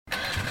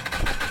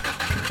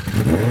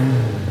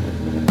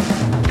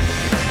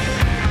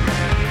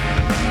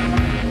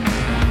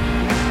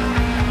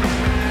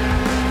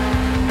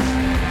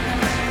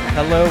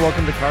Hello,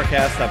 welcome to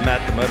CarCast. I'm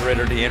Matt, the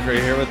moderator,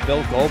 DeAndre, here with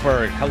Bill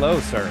Goldberg.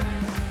 Hello, sir.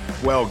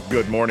 Well,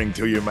 good morning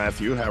to you,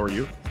 Matthew. How are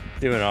you?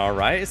 Doing all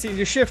right. See,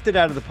 you shifted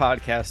out of the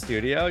podcast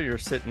studio. You're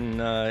sitting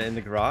in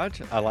the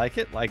garage. I like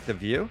it. Like the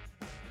view.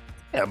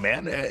 Yeah,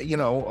 man.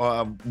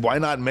 Why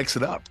not mix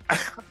it up?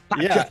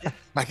 Yeah.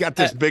 I got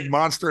this big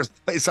monstrous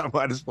place. I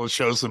might as well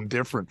show some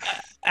different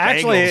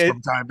actually angles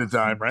from time to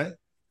time, right?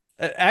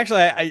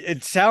 Actually,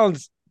 it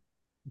sounds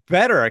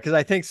better because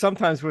I think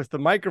sometimes with the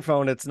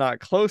microphone it's not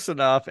close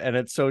enough and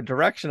it's so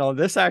directional.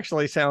 This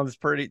actually sounds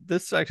pretty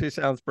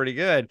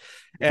good.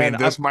 And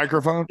this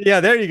microphone? Yeah,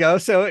 there you go.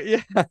 So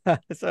yeah,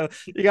 so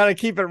you got to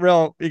keep it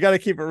real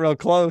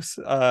close.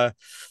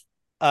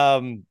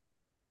 I'm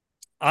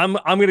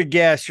gonna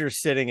guess you're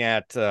sitting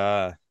at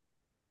one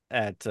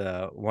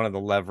of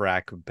the lev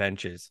rack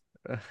benches.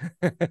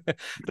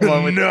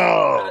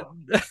 No.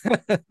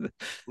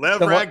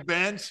 Lev rack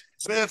bench,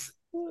 fifth.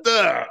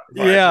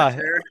 Yeah,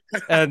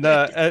 and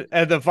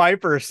the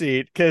Viper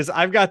seat, because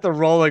I've got the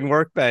rolling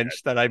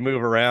workbench that I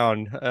move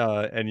around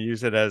and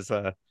use it as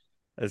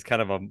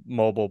kind of a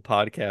mobile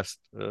podcast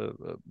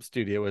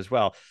studio as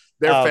well.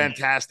 They're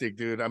fantastic,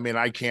 dude. I mean,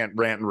 I can't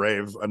rant and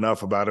rave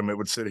enough about them. It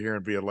would sit here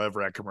and be a lev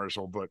rack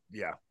commercial, but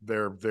yeah,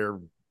 they're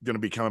going to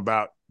be coming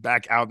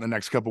back out in the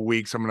next couple of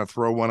weeks. I'm going to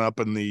throw one up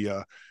in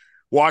the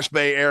Wash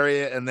Bay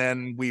area, and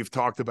then we've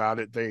talked about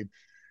it.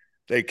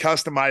 They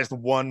customized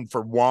one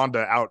for Wanda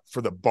out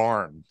for the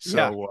barn.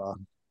 So,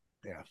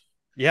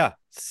 yeah.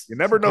 You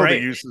never know the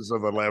uses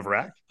of a lev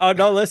rack. Oh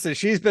no, listen,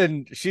 she's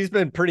been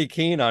pretty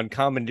keen on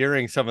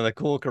commandeering some of the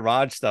cool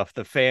garage stuff,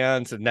 the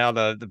fans, and now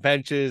the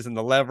benches and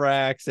the lev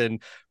racks, and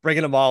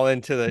bringing them all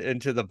into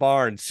the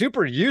barn.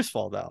 Super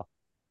useful though.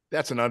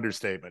 That's an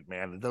understatement,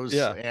 man. Those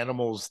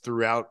animals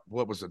throughout,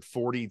 what was it,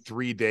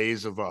 43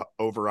 days of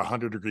over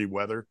 100-degree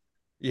weather.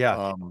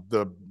 Yeah.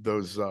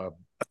 Those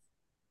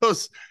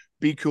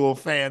Be Cool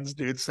fans,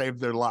 dude,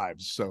 saved their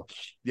lives. So,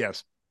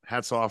 yes,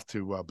 hats off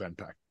to Ben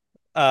Peck.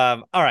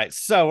 All right,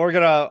 so we're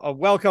gonna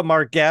welcome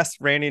our guest,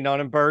 Randy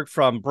Nonnenberg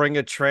from Bring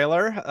a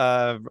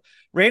Trailer.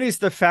 Randy's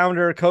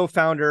the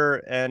co-founder,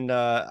 and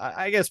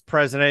I guess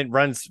president.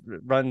 Runs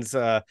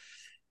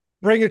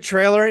Bring a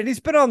Trailer, and he's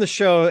been on the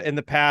show in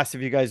the past.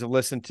 If you guys have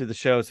listened to the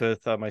shows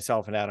with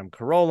myself and Adam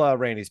Carolla,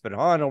 Randy's been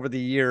on over the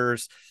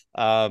years.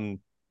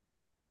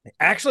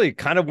 Actually,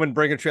 kind of when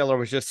Bring a Trailer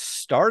was just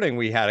starting,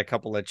 we had a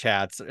couple of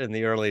chats in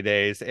the early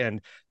days,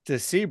 and to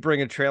see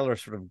Bring a Trailer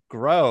sort of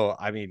grow,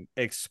 I mean,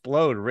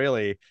 explode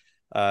really,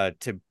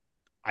 to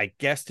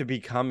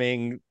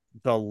becoming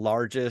the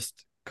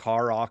largest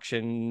car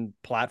auction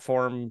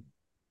platform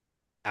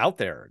out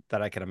there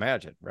that I can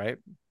imagine, right?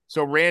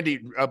 So, Randy,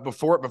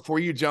 before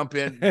you jump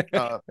in,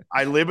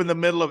 I live in the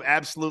middle of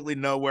absolutely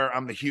nowhere.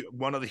 I'm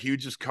one of the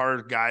hugest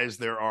car guys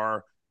there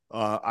are.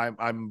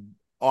 I'm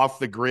off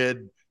the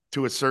grid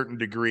to a certain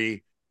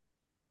degree.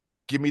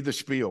 Give me the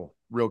spiel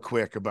real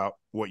quick about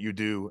what you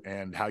do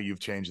and how you've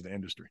changed the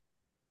industry.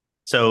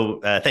 So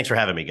thanks for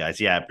having me, guys.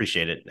 Yeah, I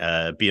appreciate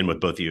it. Being with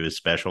both of you is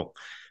special.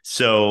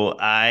 So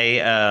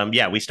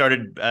we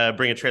started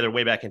Bring a Trailer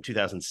way back in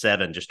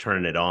 2007, just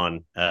turning it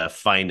on,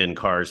 finding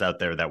cars out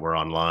there that were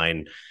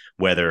online,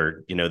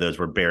 whether, those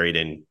were buried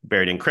in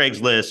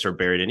Craigslist or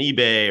buried in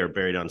eBay or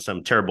buried on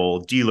some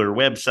terrible dealer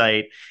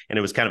website. And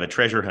it was kind of a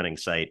treasure hunting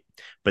site.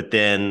 But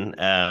then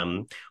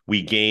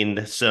we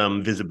gained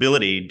some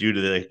visibility due to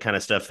the kind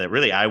of stuff that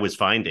really I was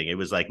finding. It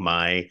was like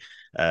my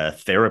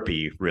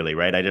therapy, really,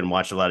 right? I didn't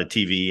watch a lot of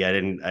TV. I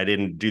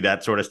didn't do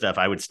that sort of stuff.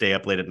 I would stay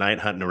up late at night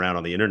hunting around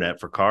on the internet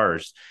for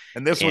cars.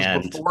 And this was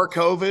before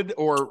COVID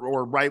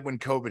or right when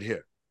COVID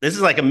hit? This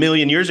is like a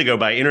million years ago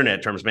by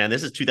internet terms, man.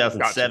 This is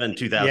 2007,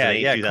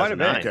 2008,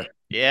 2009.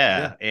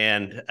 Yeah.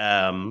 And,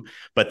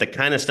 but the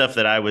kind of stuff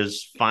that I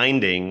was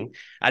finding,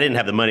 I didn't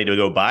have the money to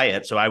go buy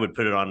it. So I would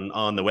put it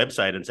on the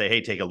website and say,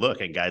 hey, take a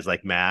look. And guys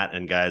like Matt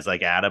and guys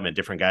like Adam and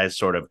different guys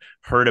sort of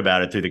heard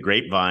about it through the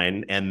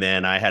grapevine. And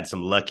then I had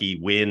some lucky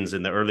wins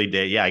in the early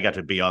day. Yeah. I got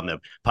to be on the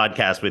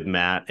podcast with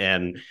Matt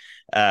and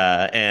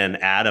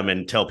Adam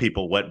and tell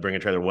people what Bring a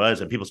Trailer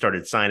was. And people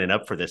started signing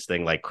up for this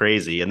thing like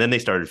crazy. And then they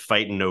started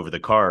fighting over the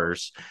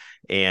cars.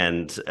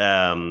 And,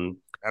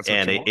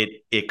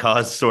 it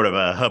caused sort of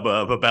a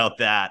hubbub about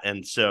that.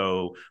 And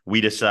so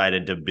we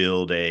decided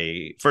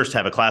to first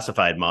have a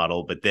classified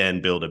model, but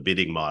then build a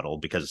bidding model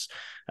because,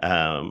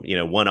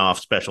 one-off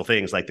special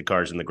things like the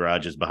cars in the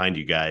garages behind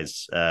you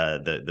guys,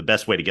 the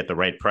best way to get the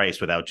right price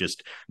without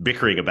just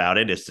bickering about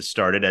it is to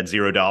start it at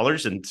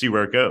 $0 and see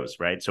where it goes,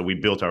 right? So we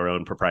built our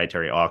own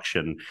proprietary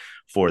auction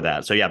for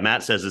that. So yeah,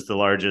 Matt says it's the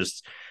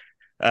largest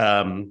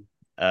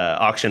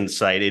auction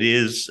site. It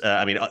is,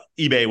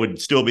 eBay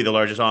would still be the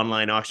largest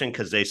online auction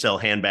because they sell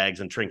handbags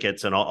and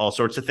trinkets and all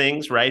sorts of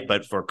things, right?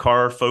 But for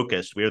car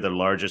focused, we are the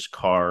largest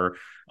car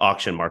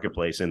auction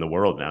marketplace in the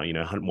world now,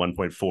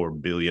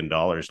 $1.4 billion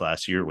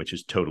last year, which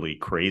is totally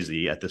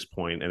crazy at this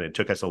point. And it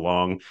took us a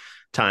long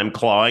time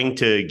clawing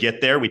to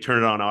get there. We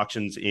turned it on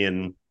auctions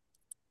in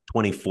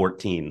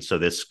 2014. So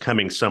this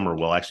coming summer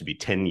will actually be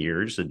 10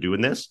 years of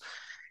doing this.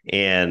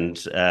 and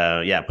put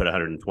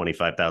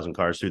 125,000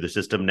 cars through the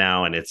system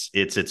now, and it's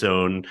its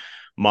own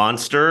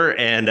monster.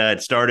 And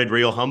it started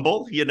real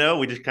humble.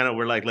 We just kind of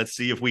were like, let's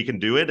see if we can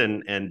do it,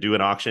 and do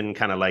an auction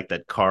kind of like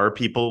that car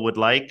people would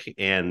like,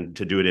 and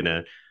to do it in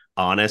a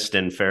honest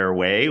and fair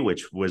way,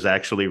 which was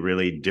actually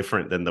really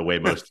different than the way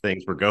most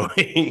things were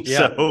going.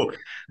 Yeah. So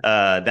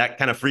that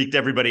kind of freaked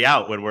everybody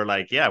out when we're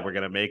like, yeah, we're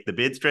going to make the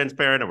bids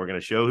transparent, and we're going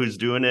to show who's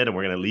doing it, and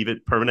we're going to leave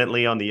it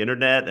permanently on the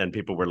internet. And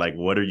people were like,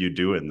 what are you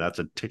doing? That's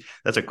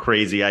a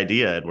crazy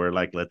idea. And we're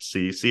like, let's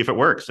see if it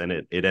works. And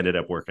it ended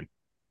up working.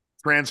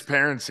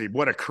 Transparency.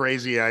 What a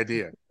crazy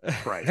idea.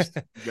 Christ,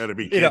 you got to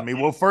be kidding me.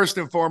 Well, first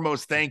and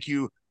foremost, thank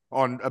you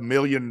on a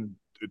million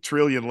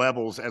trillion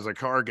levels as a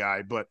car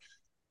guy, but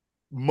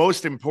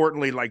most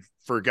importantly, like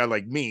for a guy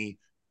like me,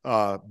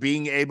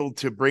 being able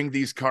to bring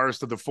these cars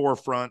to the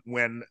forefront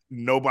when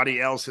nobody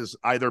else has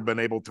either been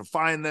able to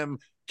find them,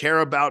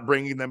 care about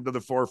bringing them to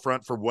the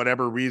forefront for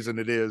whatever reason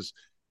it is,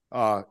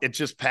 it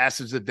just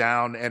passes it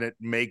down, and it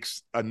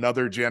makes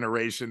another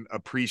generation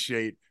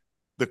appreciate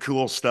the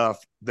cool stuff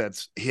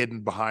that's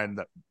hidden behind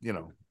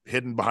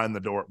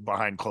the door,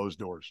 behind closed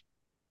doors.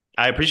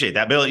 I appreciate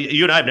that, Bill.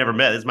 You and I have never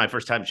met. This is my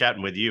first time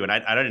chatting with you, and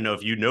I don't know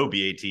if you know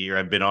BAT or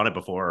I've been on it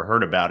before or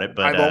heard about it.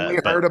 But I've only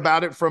heard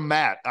about it from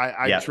Matt.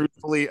 Yeah.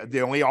 Truthfully,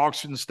 the only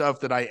auction stuff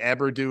that I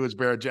ever do is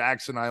Barrett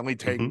Jackson. I only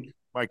take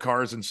my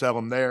cars and sell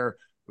them there.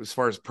 As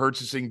far as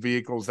purchasing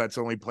vehicles, that's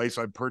the only place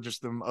I've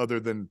purchased them. Other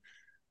than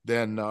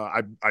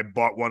I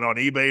bought one on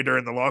eBay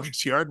during the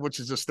longest yard, which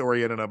is a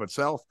story in and of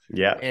itself.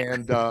 Yeah,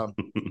 and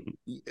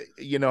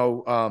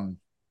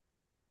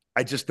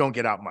I just don't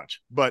get out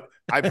much, but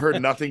I've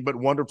heard nothing but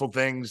wonderful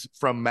things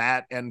from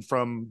Matt and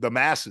from the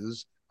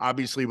masses,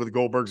 obviously with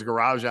Goldberg's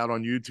Garage out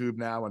on YouTube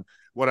now, and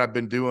what I've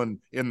been doing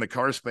in the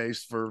car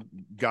space for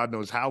God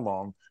knows how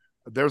long.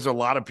 There's a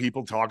lot of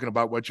people talking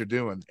about what you're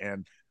doing,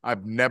 and I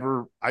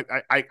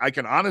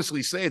can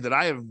honestly say that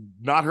I have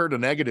not heard a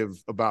negative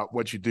about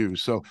what you do.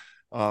 So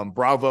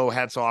bravo,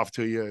 hats off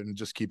to you, and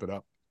just keep it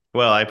up.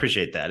 Well, I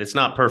appreciate that. It's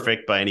not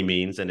perfect by any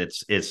means, and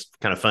it's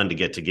kind of fun to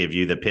get to give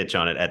you the pitch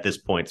on it at this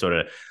point, sort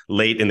of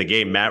late in the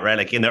game, Matt, right?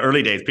 Like in the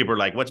early days, people were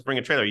like, "What's Bring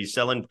a Trailer? Are you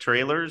selling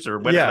trailers, or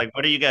what? Yeah. Like,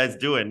 what are you guys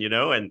doing?"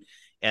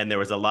 And there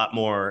was a lot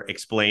more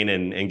explain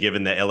and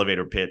giving the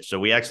elevator pitch. So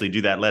we actually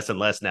do that less and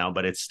less now,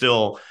 but it's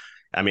still,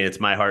 I mean, it's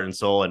my heart and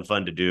soul and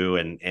fun to do.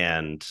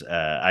 And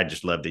I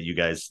just love that you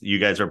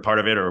guys are part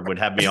of it, or would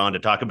have me on to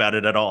talk about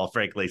it at all,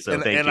 frankly. So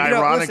thank you. And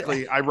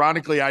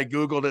ironically, I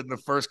Googled it, and the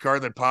first car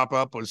that popped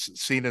up was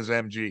Cena's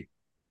MG.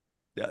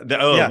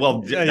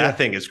 That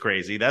thing is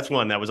crazy. That's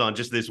one that was on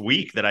just this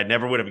week that I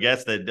never would have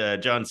guessed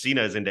that John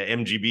Cena is into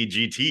MGB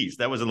GTs.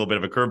 That was a little bit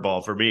of a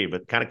curveball for me,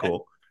 but kind of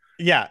cool.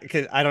 Yeah,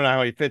 because I don't know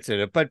how he fits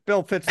in it, but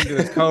Bill fits into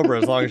his Cobra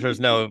as long as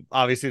there's no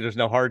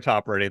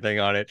hardtop or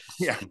anything on it.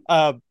 Yeah.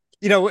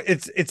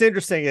 It's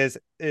interesting is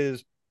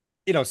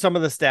some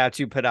of the stats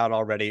you put out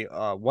already,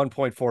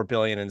 1.4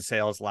 billion in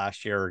sales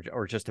last year,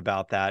 or just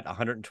about that,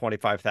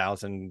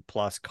 125,000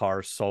 plus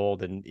cars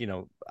sold, and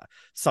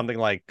something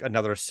like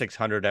another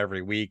 600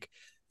 every week.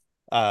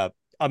 A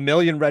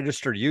million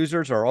registered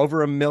users, or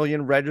over a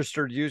million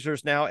registered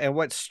users now. And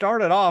what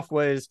started off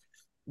was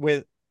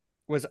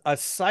a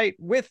site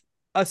with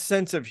a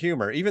sense of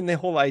humor. Even the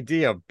whole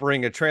idea of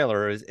Bring a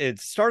Trailer it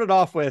started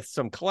off with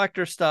some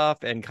collector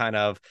stuff and kind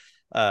of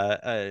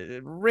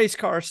race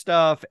car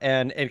stuff,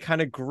 and it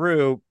kind of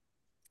grew.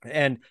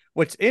 And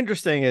what's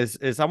interesting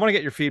is I want to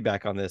get your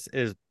feedback on this,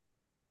 is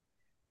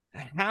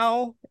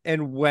how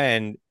and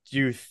when do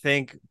you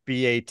think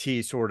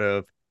BAT sort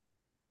of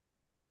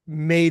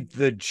made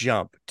the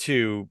jump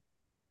to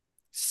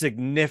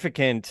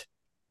significant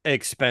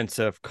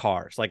expensive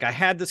cars? Like, I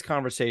had this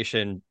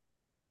conversation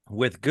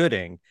with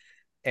Gooding,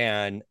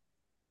 and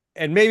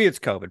maybe it's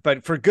COVID,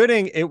 but for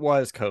Gooding, it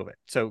was COVID.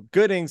 So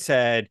Gooding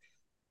said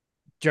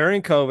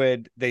during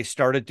COVID, they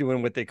started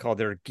doing what they call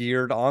their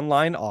geared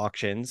online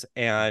auctions.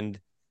 And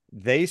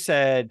they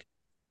said,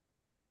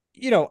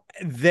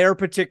 their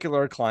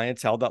particular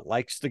clientele that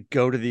likes to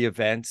go to the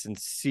events and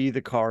see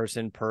the cars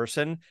in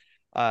person,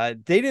 they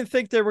didn't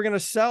think they were going to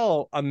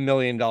sell $1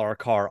 million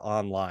car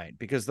online,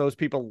 because those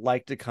people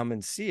like to come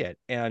and see it.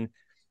 And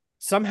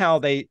somehow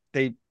they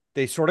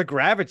sort of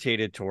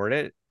gravitated toward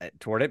it.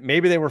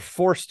 Maybe they were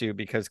forced to,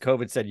 because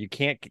COVID said you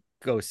can't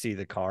go see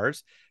the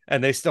cars,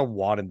 and they still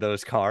wanted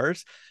those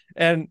cars.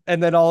 And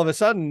then all of a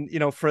sudden,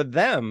 for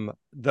them,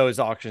 those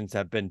auctions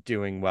have been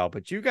doing well.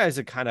 But you guys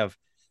have kind of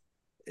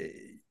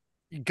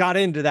got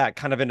into that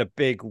kind of in a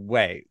big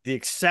way, the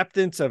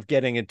acceptance of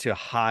getting into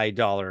high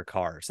dollar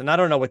cars. And I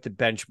don't know what the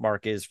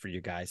benchmark is for you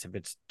guys, if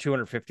it's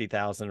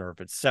 250,000 or if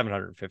it's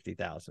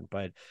 750,000,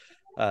 but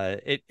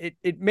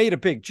it made a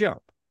big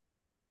jump.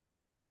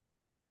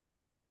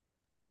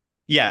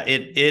 Yeah,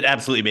 it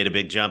absolutely made a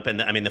big jump.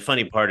 And I mean, the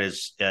funny part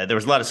is there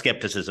was a lot of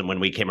skepticism when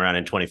we came around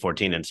in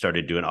 2014 and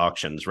started doing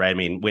auctions, right? I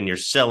mean, when you're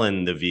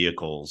selling the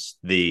vehicles,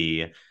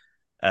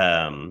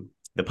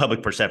 the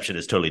public perception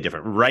is totally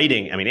different.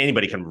 Writing, I mean,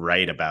 anybody can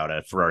write about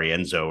a Ferrari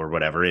Enzo or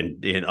whatever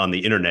on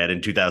the internet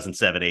in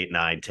 2007, 8,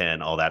 9,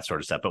 10, all that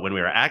sort of stuff. But when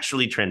we were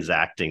actually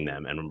transacting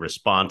them and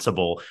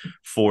responsible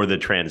for the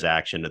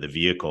transaction of the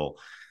vehicle,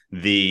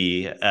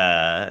 the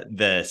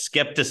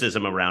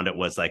skepticism around it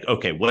was like,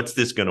 okay, what's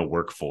this going to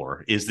work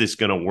for? Is this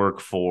going to work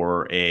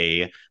for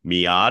a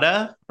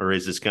Miata, or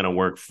is this going to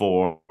work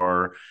for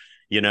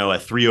a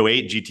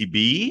 308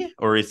 GTB,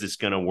 or is this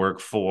going to work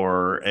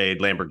for a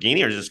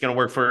Lamborghini, or is this going to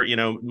work for,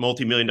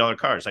 multi-million-dollar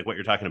cars like what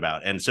you're talking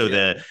about? And so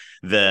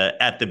the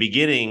at the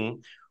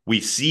beginning, we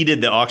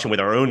seeded the auction with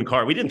our own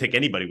car. We didn't think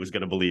anybody was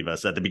going to believe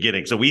us at the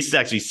beginning. So we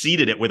actually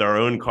seeded it with our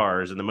own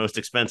cars. And the most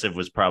expensive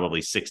was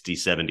probably 60,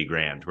 70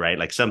 grand, right?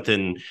 Like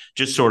something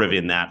just sort of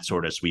in that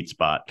sort of sweet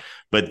spot.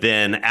 But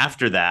then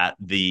after that,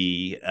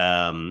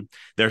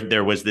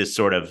 there was this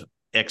sort of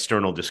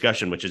external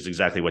discussion, which is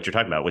exactly what you're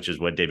talking about, which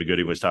is what David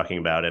Goody was talking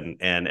about.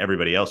 And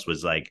everybody else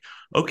was like,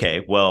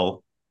 okay,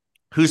 well,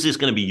 who's this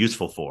going to be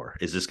useful for?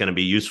 Is this going to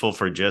be useful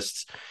for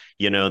just,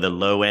 the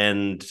low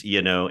end,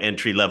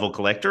 entry level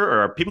collector,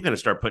 or are people going to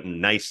start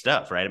putting nice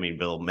stuff, right? I mean,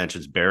 Bill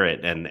mentions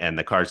Barrett and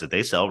the cars that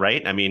they sell,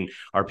 right? I mean,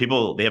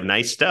 they have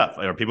nice stuff.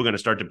 Are people going to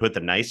start to put the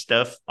nice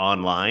stuff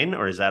online,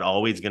 or is that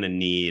always going to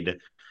need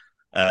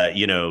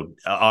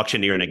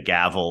auctioneer and a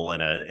gavel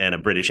and a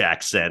British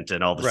accent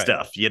and all the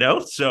stuff,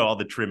 so all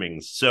the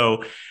trimmings.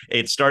 So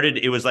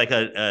it was like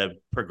a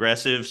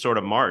progressive sort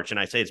of march. And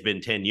I say it's been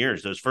 10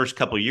 years. Those first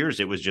couple of years,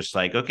 it was just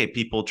like, okay,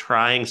 people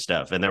trying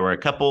stuff. And there were a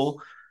couple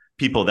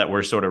people that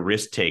were sort of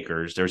risk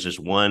takers. There's this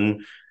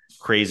one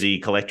crazy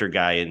collector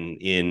guy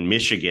in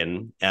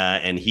Michigan,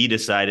 and he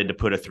decided to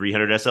put a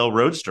 300 SL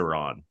Roadster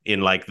on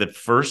in like the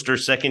first or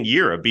second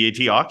year of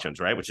BAT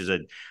auctions, right? Which is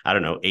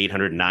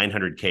 800,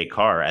 900K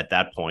car at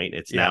that point.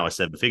 It's now a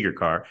 7-figure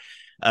car.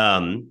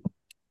 And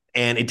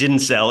it didn't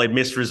sell. It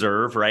missed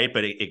reserve, right?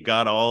 But it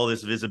got all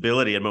this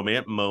visibility and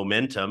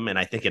momentum. And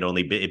I think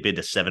it bid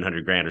to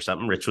 700 grand or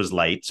something. Rich was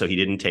light, so he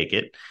didn't take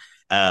it.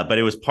 But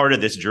it was part of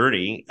this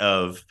journey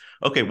of,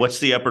 okay, what's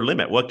the upper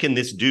limit? What can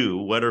this do?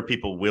 What are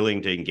people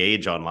willing to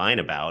engage online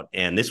about?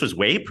 And this was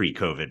way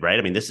pre-COVID, right?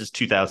 I mean, this is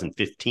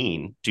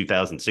 2015,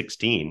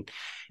 2016.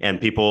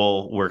 And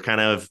people were kind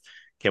of,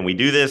 can we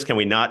do this? Can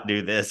we not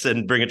do this?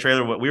 And Bring a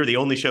Trailer. We were the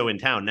only show in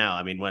town now.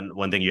 I mean,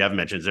 one thing you haven't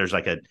mentioned is there's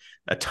like a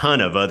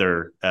ton of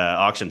other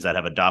auctions that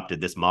have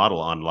adopted this model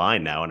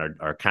online now and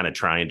are kind of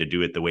trying to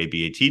do it the way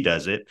BAT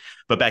does it.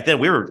 But back then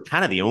we were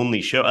kind of the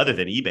only show, other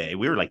than eBay,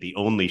 we were like the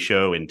only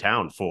show in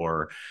town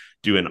for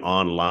doing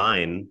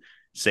online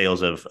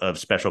sales of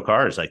special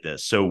cars like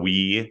this. So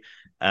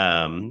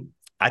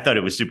I thought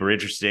it was super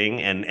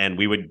interesting, and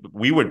we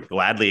would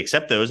gladly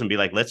accept those and be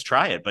like, let's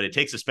try it. But it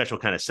takes a special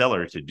kind of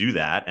seller to do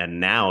that. And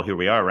now here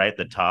we are, right at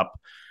the top.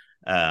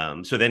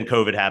 So then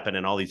COVID happened,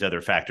 and all these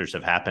other factors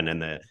have happened,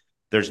 and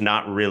there's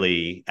not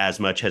really as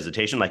much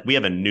hesitation. Like we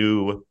have a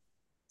new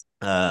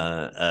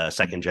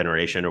second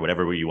generation or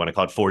whatever you want to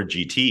call it, Ford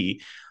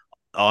GT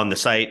on the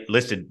site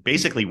listed,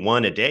 basically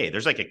one a day.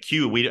 There's like a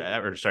queue. One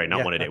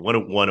a day,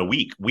 one a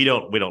week. We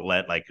don't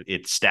let like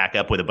it stack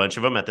up with a bunch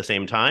of them at the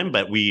same time,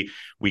 but we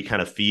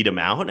kind of feed them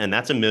out, and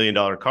that's $1 million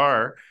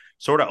car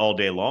sort of all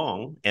day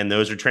long. And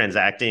those are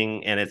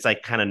transacting, and it's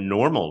like kind of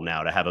normal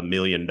now to have $1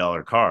 million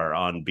car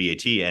on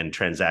BAT and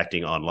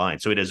transacting online.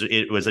 So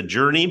it was a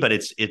journey, but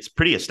it's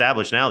pretty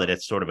established now that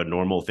it's sort of a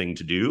normal thing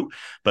to do.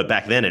 But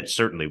back then it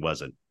certainly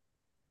wasn't.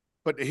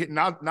 But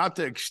not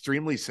to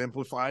extremely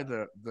simplify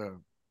the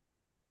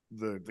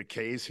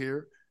case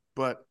here,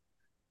 but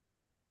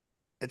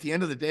at the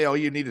end of the day, all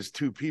you need is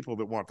two people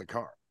that want the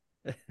car.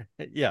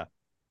 Yeah,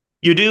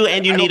 you do,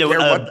 and you need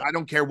I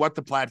don't care what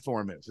the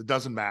platform is; it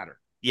doesn't matter.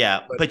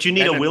 Yeah, but you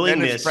need a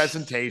willingness. Then it's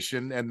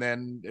presentation, and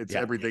then it's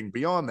everything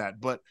beyond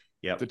that. But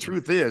the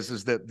truth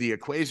is that the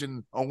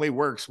equation only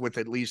works with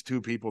at least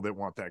two people that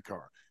want that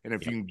car, and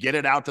if you can get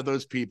it out to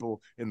those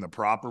people in the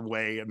proper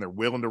way, and they're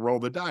willing to roll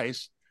the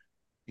dice,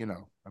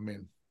 I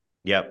mean.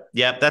 Yep,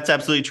 that's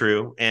absolutely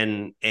true.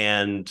 And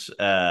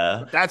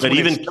that's when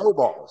it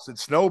snowballs. It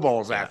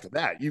snowballs after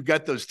that. You've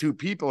got those two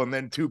people, and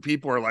then two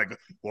people are like,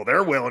 well,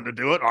 they're willing to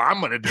do it. Oh, I'm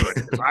going to do it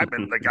because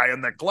I'm the guy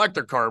in the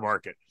collector car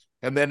market.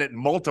 And then it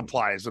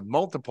multiplies and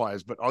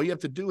multiplies. But all you have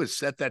to do is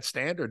set that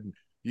standard. And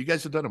you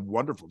guys have done a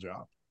wonderful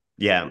job.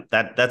 Yeah,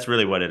 that's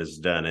really what it has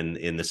done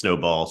in the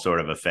snowball sort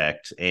of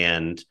effect.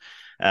 And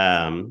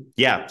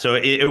so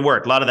it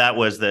worked. A lot of that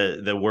was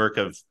the work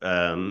of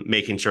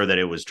making sure that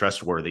it was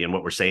trustworthy and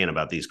what we're saying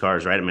about these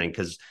cars, right? I mean,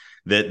 because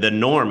the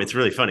norm, it's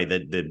really funny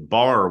that the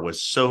bar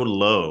was so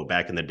low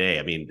back in the day.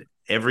 I mean,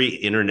 every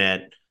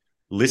internet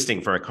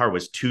listing for a car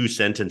was 2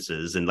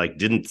 sentences and like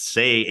didn't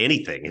say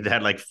anything. It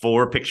had like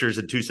 4 pictures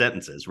and 2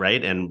 sentences,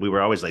 right? And we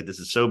were always like, this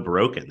is so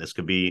broken. This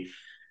could be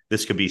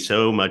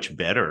so much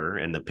better,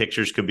 and the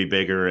pictures could be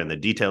bigger, and the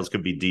details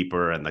could be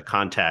deeper, and the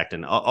contact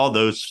and all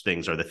those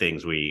things are the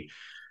things we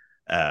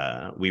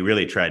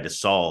really tried to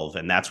solve.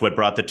 And that's what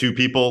brought the two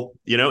people,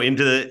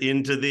 into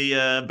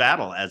the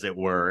battle, as it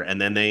were. And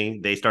then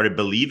they started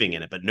believing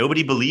in it, but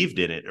nobody believed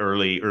in it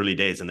early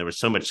days. And there was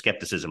so much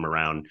skepticism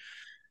around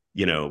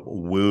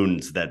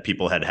wounds that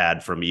people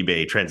had from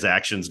eBay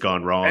transactions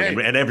gone wrong, Hey,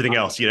 and everything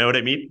else. You know what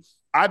I mean?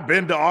 I've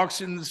been to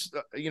auctions,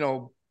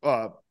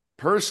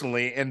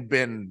 personally, and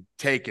been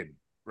taken,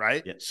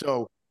 right? Yeah.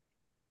 So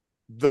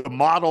the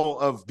model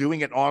of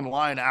doing it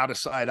online, out of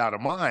sight, out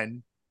of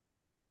mind,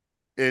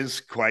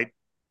 is quite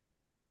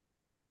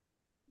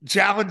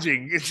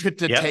challenging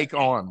to Yep. take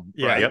on,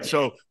 Yeah. right? Yep.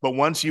 So, but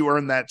once you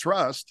earn that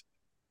trust,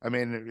 I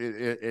mean,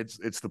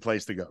 it's the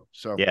place to go.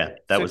 So, Yeah,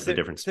 that So was the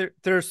difference.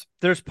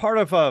 there's part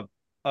of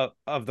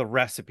of the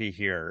recipe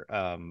here.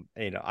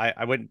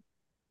 I wouldn't,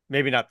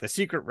 maybe not the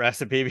secret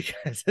recipe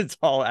because it's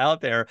all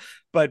out there,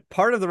 but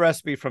part of the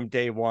recipe from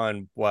day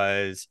one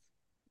was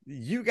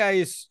you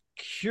guys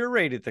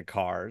curated the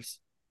cars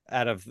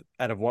out of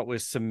what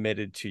was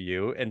submitted to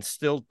you and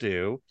still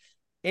do,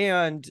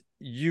 and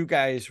you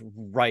guys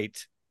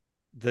write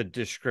the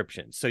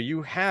description. So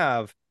you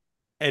have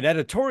an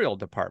editorial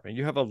department.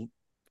 You have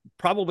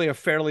probably a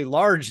fairly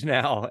large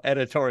now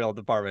editorial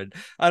department.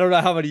 I don't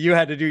know how many you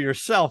had to do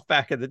yourself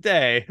back in the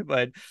day,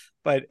 but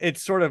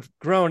it's sort of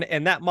grown,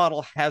 and that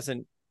model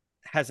hasn't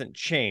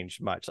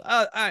changed much.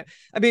 I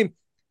mean,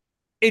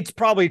 it's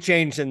probably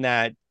changed in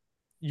that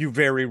you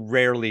very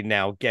rarely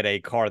now get a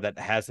car that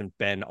hasn't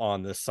been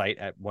on the site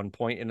at one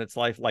point in its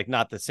life, like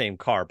not the same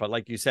car, but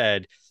like you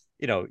said,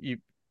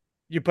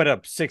 you put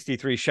up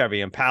 63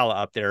 Chevy Impala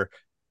up there.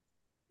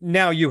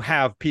 Now you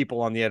have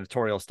people on the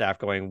editorial staff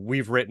going,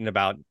 we've written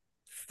about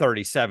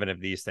 37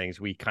 of these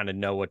things. We kind of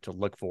know what to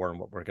look for and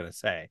what we're going to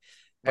say. and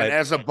But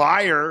as a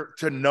buyer,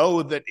 to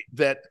know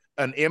that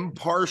an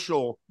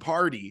impartial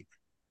party,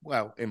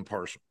 well,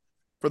 impartial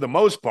for the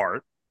most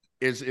part,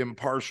 is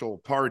impartial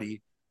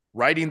party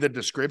writing the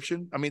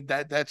description. I mean,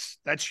 that's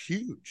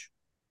huge,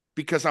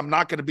 because I'm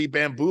not going to be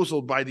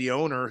bamboozled by the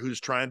owner who's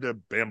trying to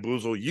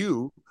bamboozle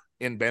you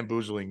in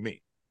bamboozling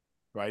me,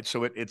 right?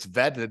 So it's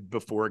vetted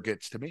before it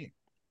gets to me.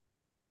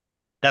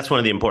 That's one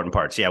of the important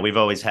parts. Yeah, we've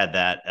always had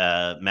that,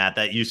 Matt.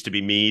 That used to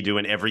be me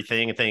doing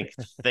everything.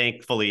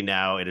 Thankfully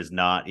now it is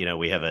not.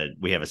 We have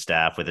a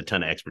staff with a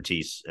ton of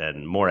expertise,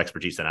 and more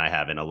expertise than I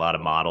have in a lot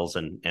of models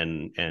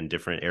and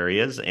different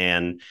areas.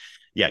 And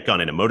yeah,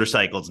 gone into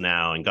motorcycles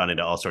now and gone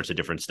into all sorts of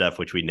different stuff,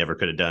 which we never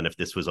could have done if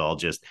this was all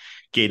just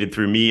gated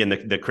through me and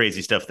the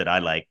crazy stuff that I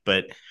like.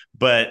 But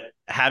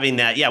having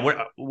that, yeah,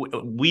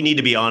 we need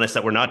to be honest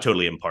that we're not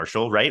totally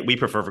impartial, right? We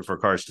prefer for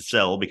cars to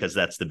sell because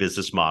that's the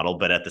business model.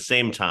 But at the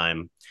same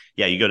time,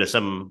 yeah, you go to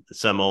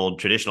some old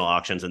traditional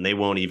auctions and they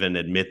won't even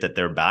admit that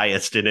they're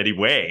biased in any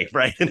way,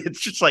 right? And it's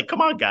just like,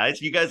 come on,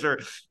 guys, you guys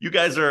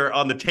are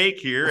on the take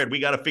here, and we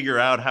got to figure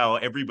out how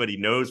everybody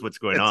knows what's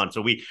going on.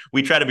 So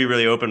we try to be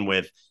really open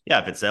with,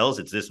 yeah, if it sells,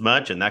 it's this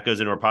much, and that goes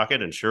into our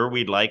pocket. And sure,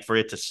 we'd like for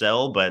it to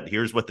sell, but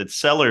here's what the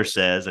seller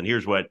says, and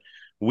here's what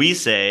we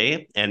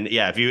say. And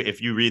yeah, if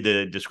you read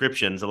the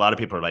descriptions, a lot of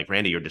people are like,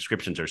 Randy, your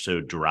descriptions are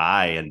so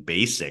dry and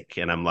basic.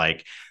 And I'm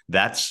like,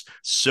 that's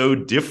so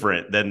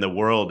different than the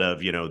world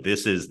of,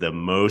 this is the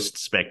most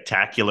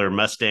spectacular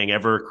Mustang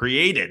ever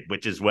created,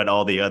 which is what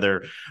all the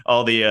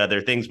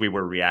other things we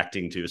were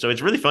reacting to. So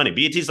it's really funny.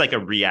 BAT is like a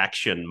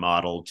reaction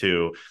model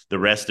to the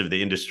rest of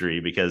the industry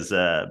because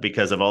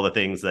of all the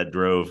things that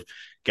drove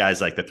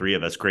guys like the three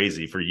of us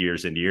crazy for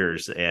years and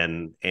years.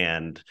 And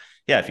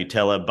yeah, if you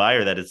tell a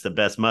buyer that it's the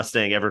best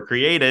Mustang ever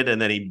created and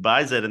then he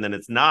buys it and then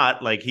it's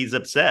not, like, he's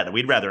upset.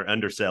 We'd rather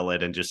undersell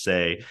it and just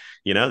say,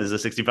 this is a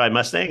 65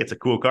 Mustang. It's a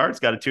cool car.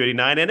 It's got a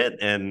 289 in it.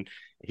 And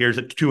here's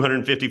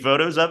 250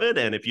 photos of it.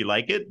 And if you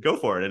like it, go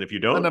for it. And if you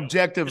don't, An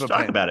objective just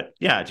opinion. talk about it.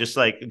 Yeah. Just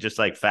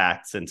like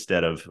facts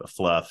instead of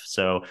fluff.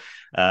 So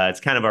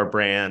it's kind of our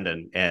brand.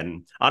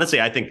 And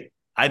honestly, I think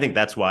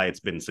that's why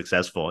it's been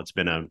successful. It's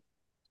been a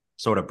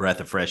sort of breath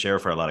of fresh air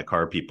for a lot of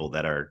car people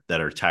that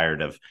are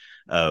tired of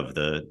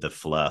the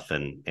fluff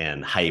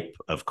and hype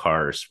of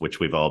cars, which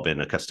we've all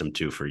been accustomed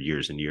to for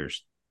years and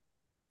years.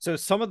 so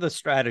some of the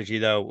strategy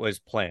though was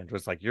planned,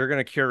 was like, you're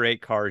going to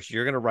curate cars,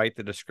 you're going to write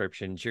the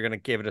descriptions, you're going to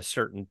give it a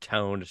certain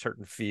tone, a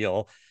certain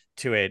feel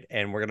to it,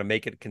 and we're going to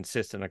make it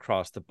consistent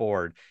across the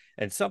board.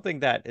 And something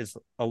that is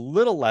a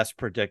little less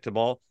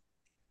predictable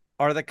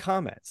are the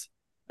comments.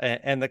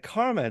 And the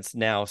comments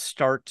now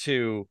start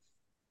to,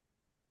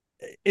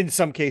 in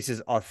some cases,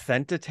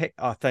 authenticate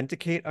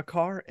a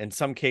car, in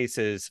some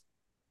cases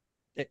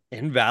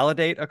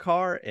invalidate a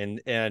car, and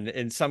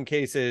in some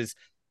cases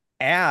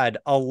add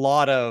a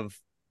lot of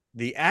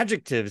the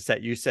adjectives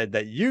that you said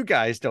that you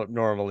guys don't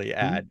normally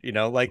add.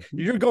 Like,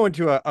 you're going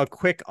to a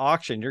quick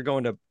auction, you're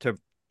going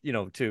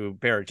to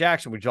Barrett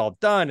Jackson, which is all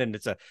done, and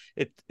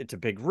it's a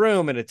big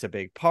room and it's a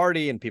big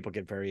party and people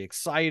get very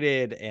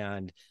excited,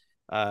 and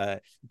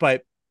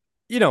but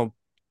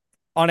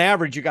on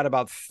average, you got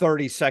about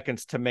 30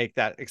 seconds to make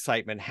that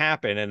excitement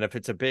happen. And if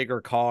it's a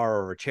bigger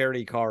car or a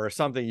charity car or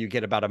something, you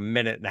get about a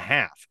minute and a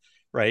half,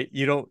 right?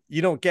 You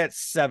don't get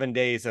 7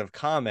 days of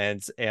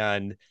comments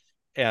and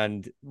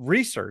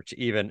research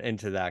even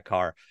into that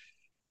car.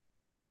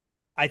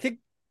 I think,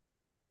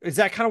 is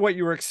that kind of what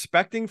you were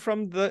expecting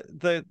from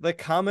the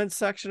comments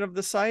section of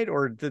the site,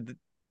 or did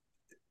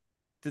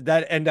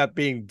that end up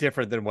being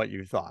different than what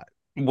you thought?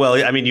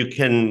 Well, I mean, you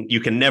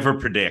can never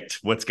predict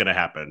what's going to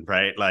happen,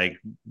 right? Like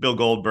Bill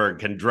Goldberg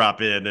can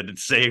drop in and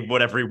say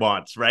whatever he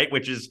wants, right?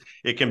 Which is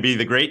it can be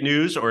the great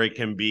news, or it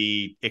can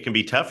be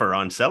tougher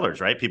on sellers,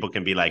 right? People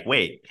can be like,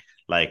 wait,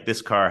 like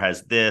this car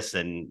has this,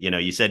 and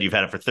you said you've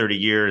had it for 30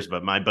 years,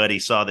 but my buddy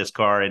saw this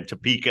car in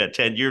Topeka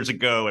 10 years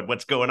ago, and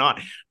what's going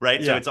on,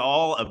 right? So Yeah. it's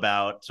all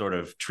about sort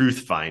of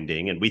truth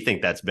finding, and we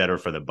think that's better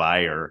for the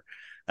buyer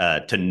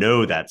to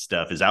know that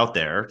stuff is out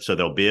there, so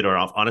they'll bid, or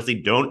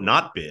honestly don't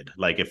not bid.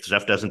 Like if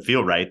stuff doesn't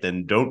feel right,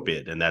 then don't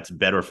bid, and that's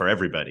better for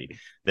everybody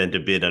than to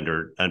bid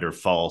under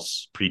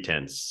false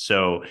pretense.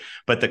 So,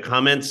 but the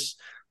comments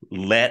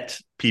let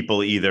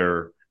people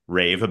either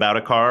rave about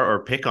a car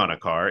or pick on a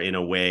car in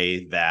a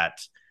way that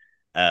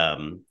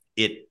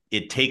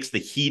it takes the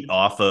heat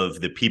off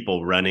of the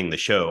people running the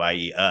show,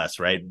 i.e. us,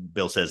 right?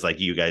 Bill says like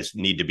you guys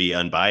need to be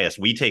unbiased.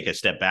 We take a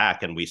step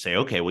back and we say,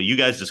 okay, well, you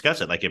guys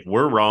discuss it. Like if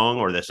we're wrong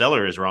or the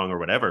seller is wrong or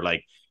whatever,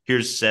 like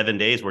here's 7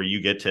 days where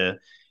you get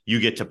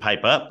to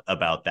pipe up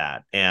about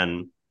that.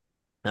 And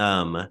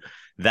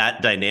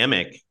that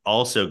dynamic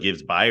also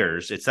gives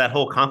buyers, it's that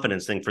whole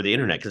confidence thing for the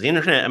internet, because the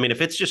internet, I mean, if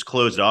it's just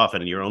closed off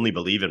and you're only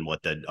believing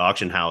what the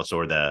auction house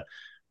or the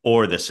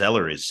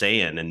seller is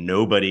saying, and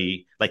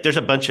nobody, like there's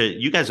a bunch of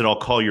you guys that all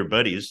call your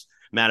buddies,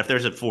 Matt, if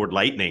there's a Ford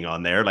Lightning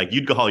on there, like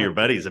you'd call your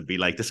buddies and be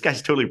like, this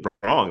guy's totally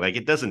wrong, like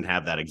it doesn't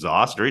have that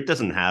exhaust, or it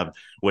doesn't have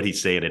what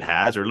he's saying it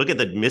has, or look at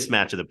the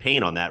mismatch of the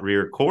paint on that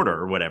rear quarter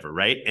or whatever,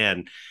 right?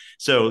 And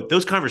so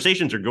those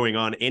conversations are going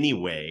on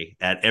anyway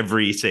at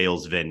every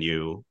sales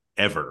venue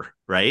ever,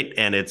 right?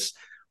 And it's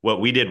what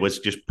we did was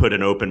just put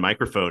an open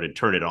microphone and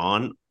turn it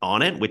on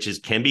it,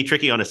 which can be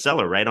tricky on a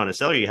seller, right? On a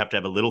seller, you have to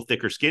have a little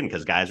thicker skin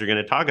because guys are going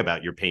to talk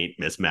about your paint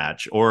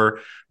mismatch, or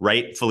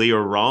rightfully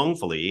or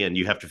wrongfully, and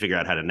you have to figure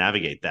out how to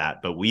navigate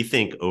that. But we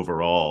think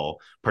overall,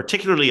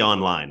 particularly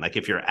online, like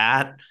if you're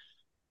at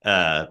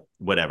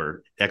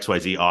whatever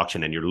XYZ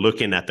auction and you're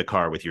looking at the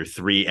car with your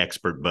 3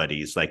 expert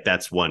buddies, like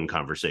that's one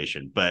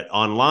conversation. But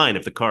online,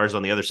 if the car is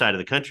on the other side of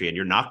the country and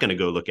you're not going to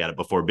go look at it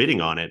before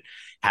bidding on it,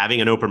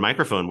 having an open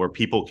microphone where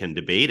people can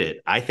debate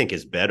it, I think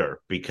is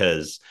better,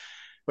 because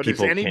But is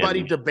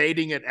anybody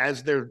debating it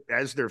as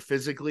they're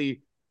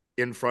physically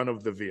in front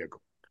of the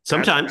vehicle?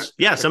 Sometimes,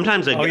 yeah.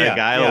 Sometimes a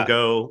guy will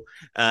go,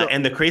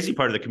 and the crazy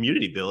part of the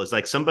community, Bill, is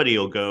like somebody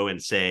will go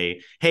and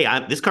say, "Hey,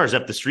 this car's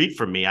up the street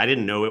from me. I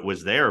didn't know it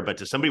was there, but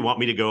does somebody want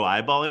me to go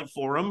eyeball it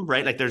for them?"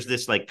 Right? Like there's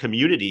this like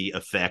community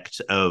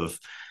effect of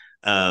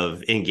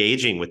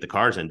engaging with the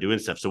cars and doing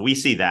stuff. So we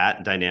see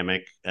that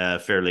dynamic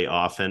fairly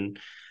often.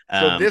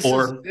 So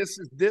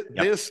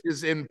this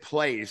is in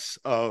place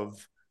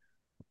of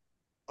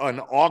an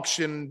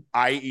auction,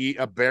 i.e.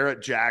 a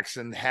Barrett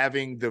Jackson,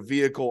 having the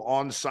vehicle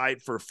on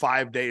site for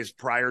 5 days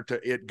prior to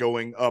it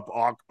going up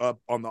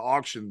on the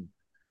auction.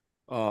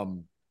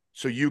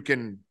 So you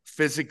can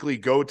physically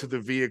go to the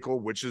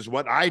vehicle, which is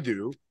what I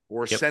do,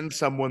 or send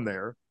someone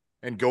there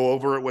and go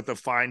over it with a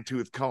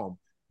fine-tooth comb.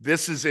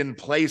 This is in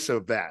place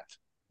of that.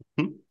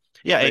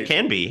 Yeah, it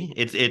can be.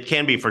 It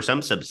can be for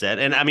some subset.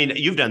 And I mean,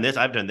 you've done this,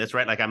 I've done this,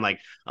 right? Like I'm like,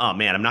 oh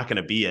man, I'm not going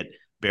to be at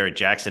Barrett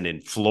Jackson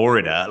in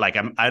Florida. Like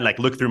I like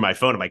look through my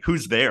phone. I'm like,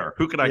 who's there?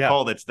 Who can I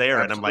call that's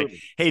there? Absolutely. And I'm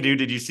like, hey, dude,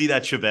 did you see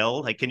that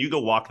Chevelle? Like, can you go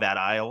walk that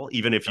aisle?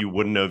 Even if you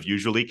wouldn't have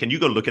usually, can you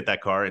go look at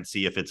that car and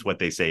see if it's what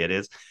they say it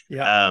is?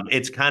 Yeah.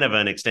 It's kind of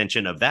an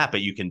extension of that,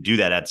 but you can do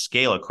that at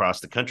scale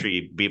across the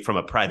country, be from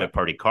a private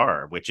party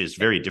car, which is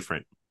very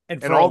different.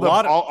 And all the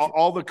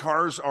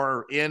cars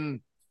are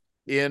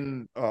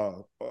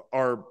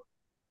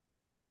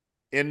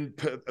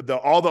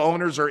all the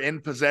owners are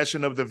in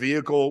possession of the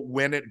vehicle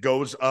when it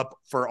goes up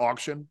for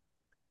auction.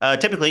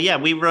 Typically, yeah,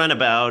 we run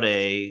about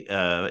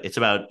it's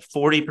about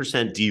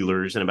 40%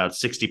 dealers and about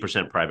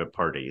 60% private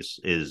parties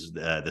is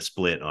the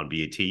split on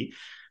BAT.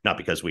 Not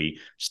because we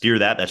steer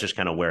that, that's just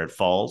kind of where it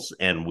falls.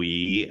 And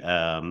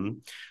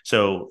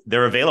so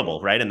they're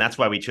available, right? And that's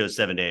why we chose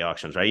 7-day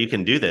auctions, right? You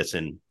can do this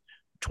in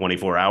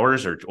 24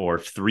 hours or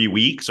 3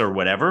 weeks or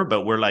whatever,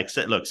 but we're like,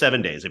 look,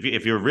 7 days.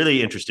 If you're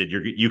really interested,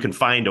 you can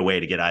find a way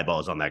to get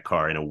eyeballs on that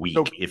car in a week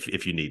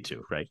if you need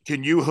to, right?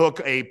 Can you hook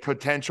a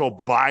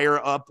potential buyer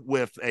up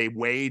with a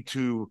way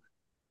to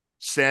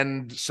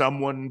send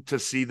someone to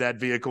see that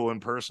vehicle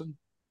in person?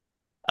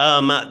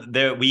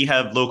 We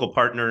have local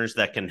partners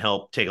that can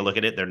help take a look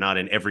at it. They're not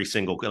in every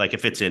single, like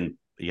if it's in,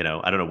 I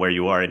don't know where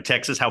you are in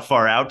Texas, how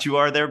far out you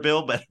are there,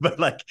 Bill, but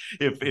like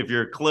if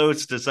you're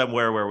close to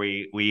somewhere where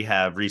we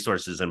have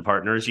resources and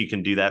partners, you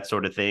can do that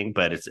sort of thing.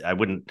 But I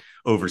wouldn't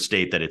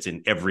overstate that it's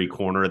in every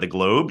corner of the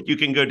globe. You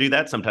can go do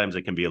that. Sometimes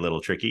it can be a little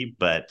tricky,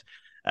 but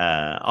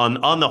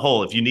on the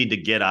whole, if you need to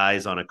get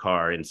eyes on a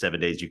car in 7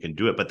 days, you can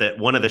do it. But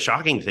one of the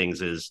shocking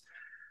things is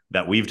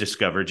that we've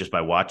discovered just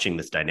by watching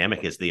this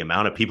dynamic is the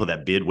amount of people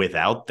that bid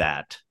without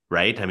that,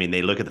 right? I mean,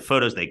 they look at the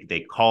photos,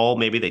 they call,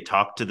 maybe they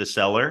talk to the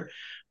seller,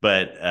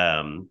 but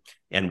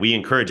and we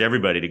encourage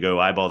everybody to go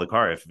eyeball the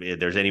car if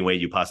there's any way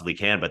you possibly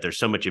can. But there's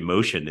so much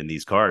emotion in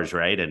these cars,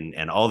 right?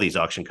 And all these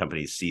auction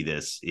companies see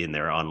this in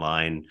their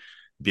online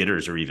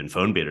bidders or even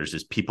phone bidders,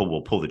 is people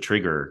will pull the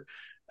trigger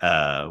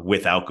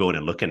without going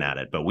and looking at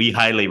it. But we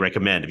highly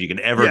recommend, if you can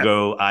ever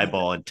go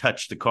eyeball and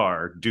touch the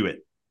car, do it.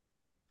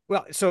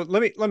 Well, so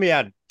let me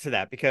add to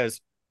that,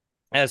 because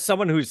as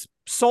someone who's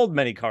sold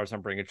many cars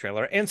on Bring a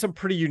Trailer and some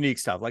pretty unique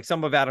stuff, like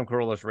some of Adam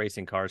Carolla's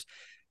racing cars,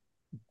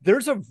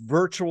 there's a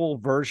virtual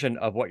version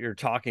of what you're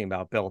talking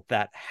about, Bill,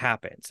 that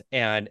happens.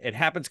 And it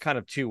happens kind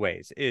of two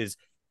ways. Is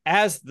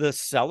as the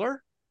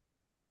seller,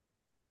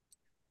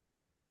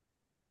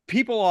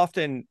 people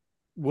often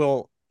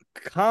will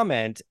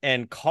comment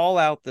and call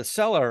out the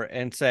seller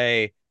and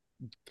say,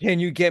 can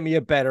you get me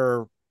a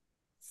better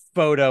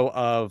photo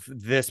of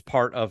this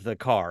part of the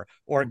car?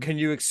 Or can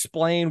you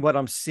explain what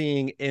I'm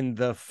seeing in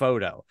the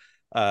photo?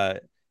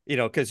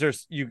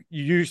 Because you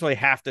usually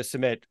have to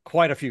submit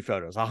quite a few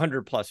photos,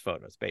 100 plus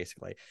photos,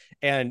 basically.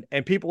 And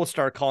people will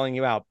start calling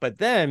you out. But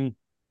then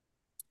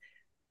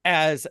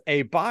as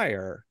a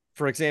buyer,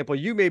 for example,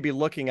 you may be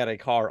looking at a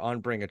car on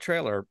Bring a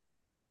Trailer,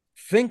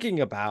 thinking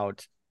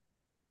about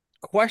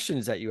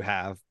questions that you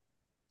have,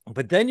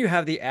 but then you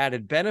have the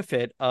added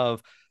benefit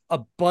of a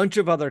bunch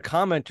of other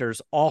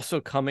commenters also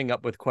coming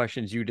up with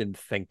questions you didn't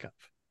think of.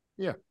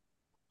 Yeah.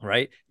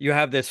 Right. You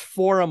have this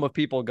forum of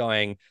people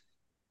going,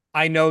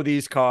 I know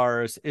these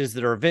cars. Is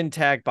there a VIN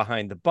tag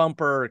behind the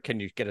bumper? Can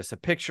you get us a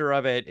picture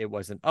of it? It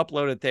wasn't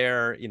uploaded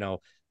there.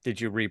 Did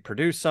you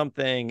reproduce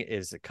something?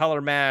 Is it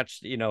color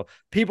matched?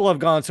 People have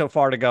gone so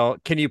far to go,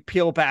 can you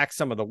peel back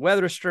some of the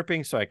weather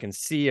stripping so I can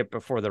see it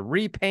before the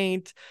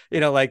repaint?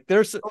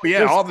 There's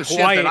all the shit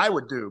that I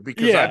would do,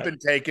 because I've been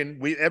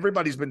taken.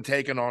 Everybody's been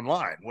taken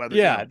online.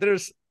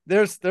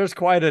 There's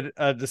quite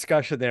a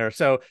discussion there.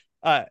 So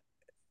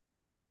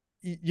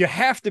you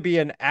have to be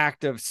an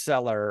active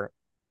seller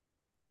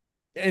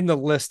in the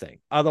listing,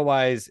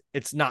 otherwise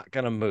it's not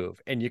going to move,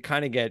 and you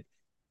kind of get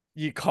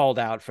you called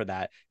out for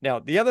that. Now,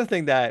 the other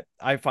thing that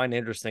I find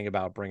interesting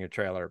about Bring a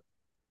Trailer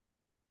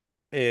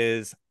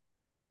is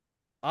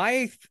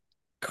I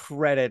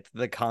credit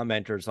the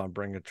commenters on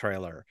Bring a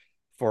Trailer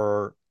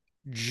for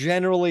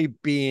generally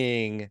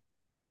being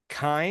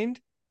kind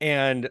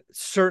and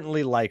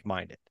certainly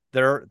like-minded.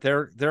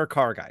 They're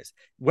car guys.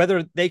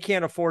 Whether they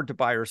can't afford to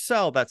buy or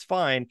sell, that's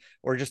fine,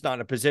 or just not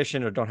in a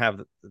position or don't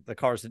have the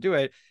cars to do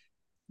it.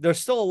 There's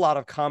still a lot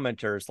of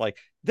commenters. Like,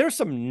 there's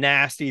some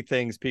nasty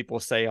things people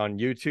say on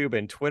YouTube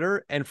and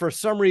Twitter, and for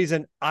some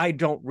reason I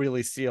don't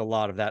really see a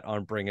lot of that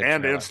on Bring a Trailer.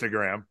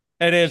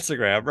 And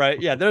Instagram,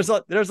 right? Yeah, there's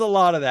a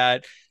lot of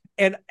that,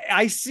 and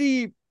I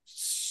see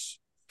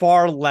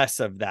far less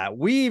of that.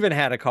 We even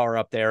had a car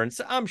up there, and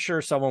I'm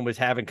sure someone was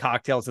having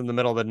cocktails in the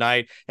middle of the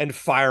night and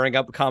firing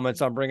up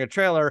comments on Bring a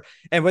Trailer,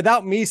 and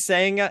without me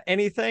saying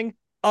anything,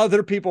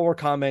 other people were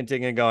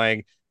commenting and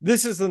going,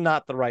 this is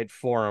not the right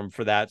forum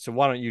for that. So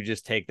why don't you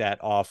just take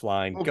that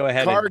offline? Well, go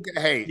ahead and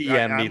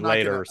DM me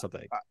later or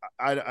something.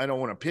 I don't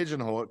want to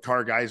pigeonhole it.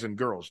 Car guys and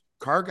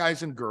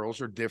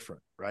girls are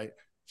different, right?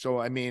 So,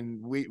 I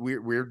mean,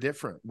 we're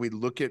different. We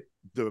look at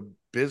the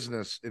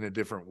business in a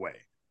different way.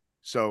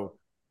 So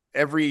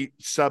every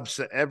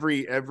subset,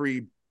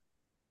 every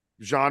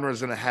genre is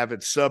going to have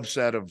its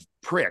subset of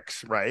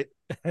pricks, right?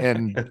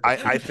 And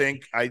I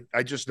think I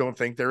just don't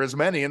think there are as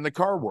many in the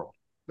car world.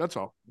 That's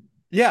all.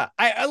 Yeah,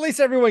 at least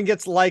everyone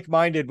gets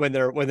like-minded when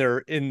they're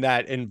in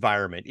that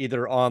environment,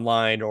 either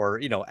online or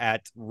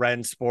at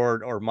Rensport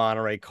or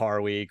Monterey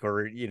Car Week,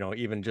 or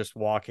even just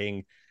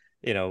walking,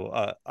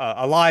 a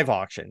live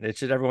auction. It's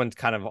just everyone's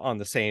kind of on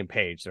the same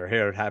page. They're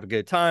here to have a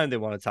good time. They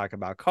want to talk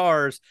about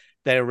cars.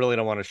 They really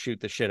don't want to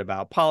shoot the shit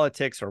about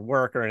politics or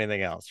work or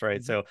anything else,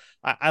 right? So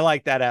I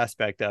like that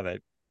aspect of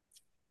it.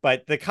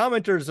 But the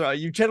commenters,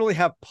 you generally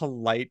have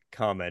polite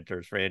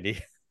commenters,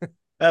 Randy.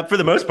 For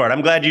the most part,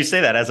 I'm glad you say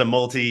that as a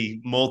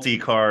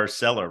multi-car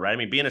seller, right? I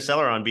mean, being a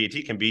seller on BAT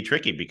can be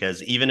tricky,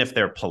 because even if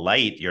they're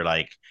polite, you're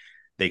like,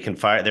 they can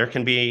fire. There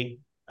can be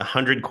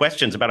 100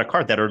 questions about a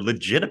car that are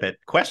legitimate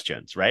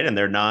questions, right? And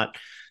they're not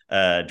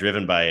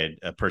driven by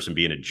a person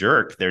being a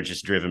jerk. They're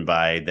just driven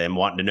by them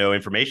wanting to know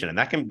information, and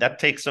that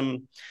takes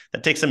some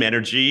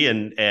energy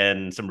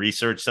and some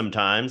research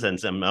sometimes,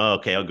 and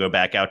okay, I'll go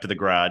back out to the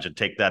garage and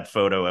take that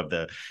photo of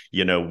the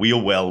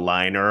wheel well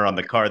liner on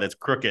the car that's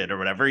crooked or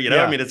whatever.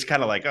 I mean, it's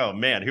kind of like, oh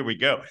man, here we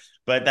go.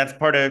 But that's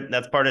part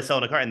of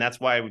selling a car, and that's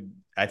why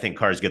I think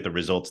cars get the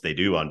results they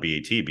do on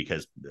BAT,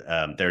 because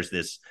there's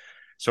this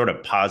sort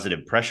of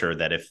positive pressure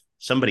that if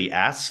somebody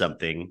asks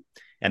something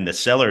and the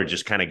seller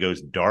just kind of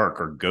goes dark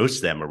or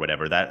ghosts them or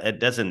whatever, that it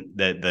doesn't,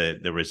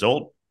 the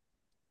result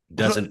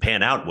doesn't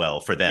pan out well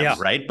for them.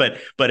 Right.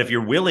 But if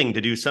you're willing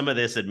to do some of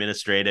this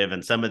administrative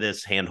and some of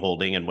this hand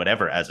holding and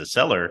whatever as a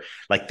seller,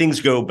 like, things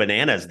go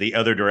bananas the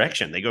other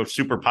direction. They go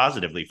super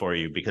positively for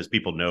you, because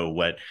people know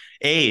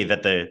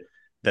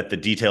that the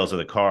details of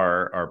the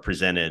car are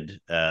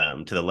presented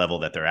to the level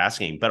that they're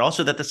asking, but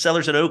also that the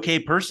seller's an okay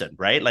person,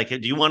 right? Like, do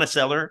you want a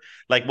seller?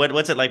 Like,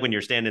 what's it like when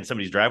you're standing in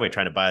somebody's driveway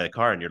trying to buy the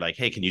car and you're like,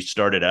 hey, can you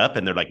start it up?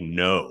 And they're like,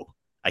 no,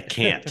 I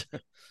can't.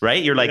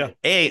 Right. You're like,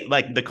 hey,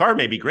 like, the car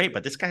may be great,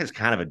 but this guy is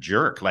kind of a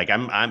jerk. Like,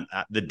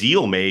 the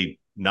deal may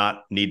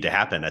not need to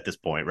happen at this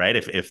point. Right.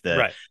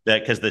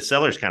 Because the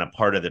seller's kind of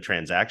part of the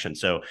transaction.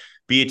 So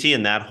BAT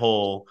and that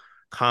whole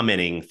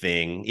commenting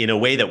thing in a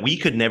way that we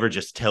could never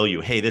just tell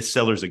you, hey, this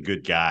seller's a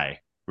good guy,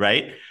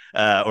 right?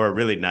 Or a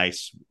really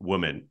nice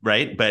woman,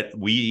 right? But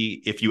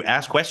if you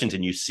ask questions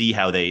and you see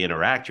how they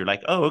interact, you're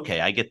like, oh, okay,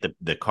 I get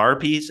the car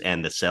piece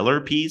and the seller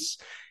piece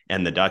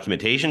and the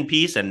documentation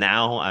piece, and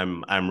now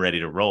I'm ready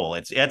to roll.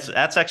 That's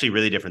actually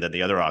really different than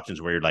the other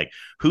auctions where you're like,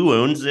 who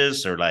owns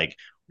this, or like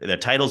the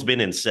title's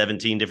been in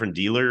 17 different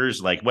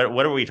dealers. Like,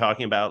 what are we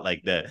talking about?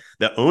 Like the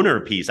owner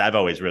piece, I've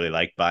always really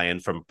liked buying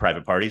from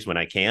private parties when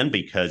I can,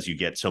 because you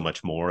get so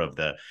much more of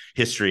the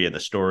history and the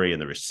story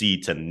and the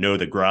receipts, and know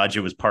the garage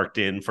it was parked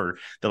in for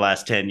the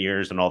last 10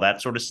 years and all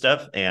that sort of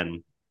stuff.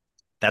 And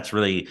that's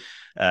really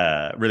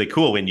really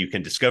cool when you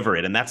can discover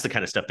it. And that's the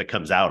kind of stuff that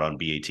comes out on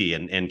BAT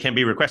and can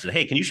be requested.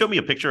 Hey, can you show me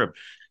a picture of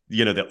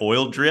the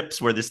oil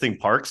drips where this thing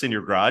parks in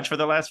your garage for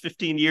the last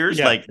 15 years?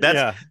 Yeah, Like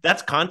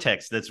that's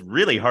context that's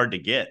really hard to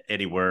get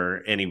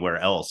anywhere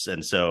else.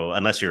 And so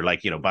unless you're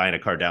like, buying a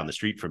car down the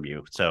street from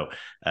you. So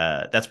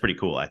that's pretty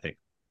cool, I think.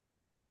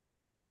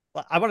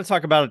 I want to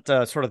talk about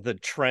sort of the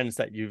trends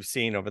that you've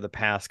seen over the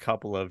past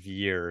couple of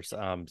years.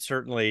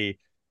 Certainly,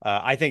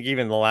 I think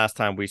even the last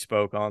time we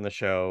spoke on the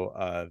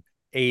show,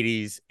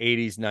 80s,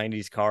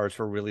 90s cars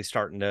were really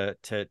starting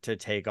to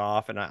take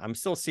off, and I'm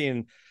still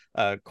seeing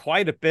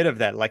quite a bit of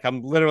that. Like,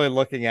 I'm literally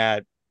looking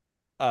at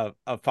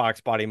a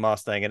Fox Body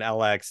Mustang, an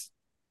LX.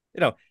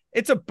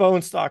 It's a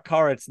bone stock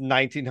car. It's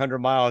 1,900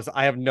 miles.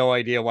 I have no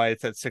idea why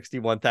it's at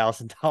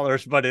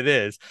 $61,000, but it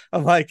is.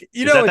 I'm like,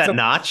 is that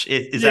notch?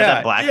 Is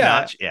that black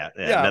notch? Yeah,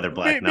 another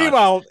black notch.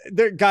 Meanwhile,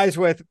 the guys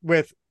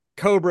with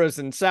Cobras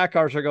and SAC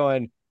cars are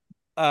going,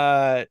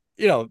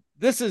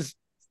 this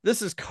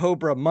is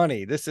Cobra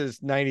money. This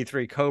is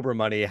 93 Cobra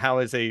money. How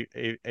is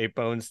a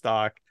bone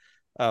stock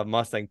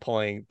Mustang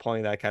pulling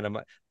that kind of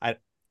money?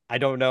 I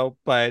don't know,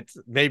 but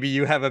maybe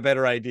you have a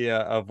better idea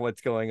of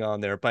what's going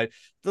on there. But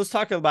let's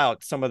talk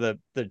about some of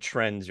the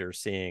trends you're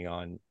seeing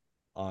on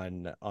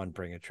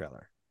Bring a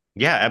Trailer.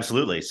 Yeah,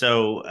 absolutely.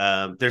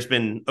 So there's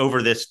been,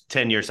 over this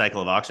 10-year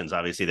cycle of auctions,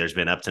 obviously there's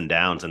been ups and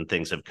downs and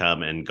things have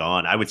come and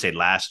gone. I would say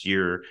last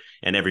year,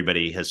 and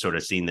everybody has sort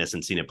of seen this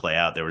and seen it play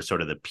out, there was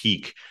sort of the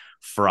peak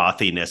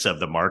frothiness of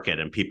the market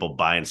and people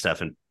buying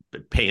stuff and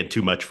paying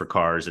too much for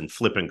cars and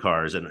flipping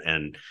cars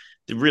and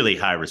really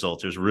high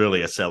results. It was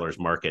really a seller's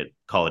market,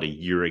 call it a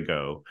year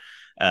ago,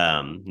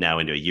 now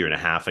into a year and a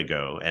half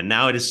ago. And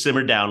now it has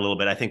simmered down a little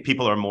bit. I think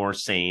people are more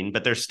sane,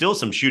 but there's still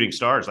some shooting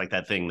stars like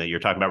that thing that you're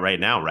talking about right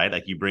now, right?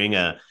 Like, you bring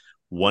a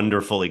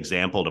wonderful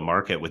example to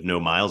market with no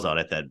miles on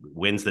it that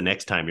wins the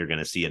next time you're going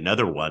to see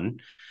another one.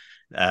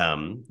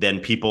 Then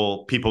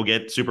people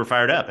get super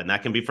fired up, and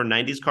that can be for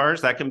 90s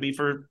cars. That can be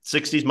for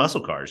 60s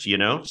muscle cars,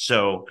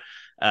 So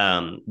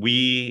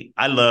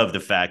I love the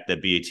fact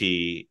that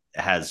BAT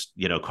has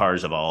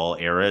cars of all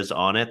eras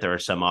on it. There are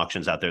some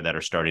auctions out there that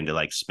are starting to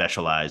like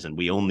specialize, and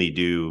we only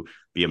do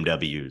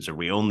BMWs, or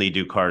we only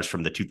do cars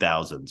from the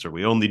 2000s, or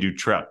we only do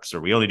trucks, or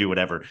we only do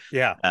whatever.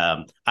 Yeah.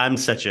 I'm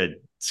such a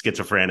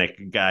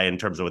schizophrenic guy in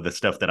terms of the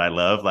stuff that I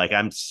love. Like,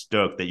 I'm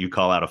stoked that you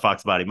call out a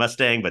Fox Body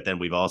Mustang, but then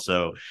we've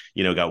also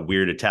got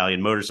weird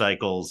Italian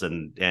motorcycles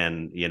and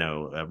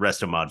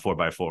Resto Mod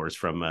 4x4s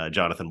from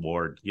Jonathan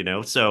Ward.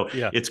 So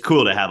yeah, it's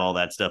cool to have all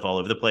that stuff all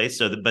over the place.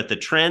 But the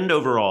trend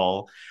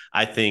overall,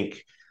 I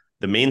think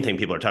the main thing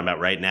people are talking about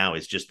right now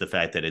is just the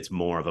fact that it's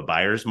more of a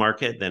buyer's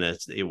market than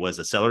it was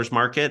a seller's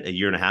market a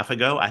year and a half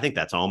ago. I think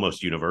that's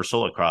almost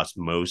universal across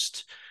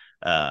most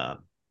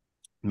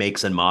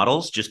makes and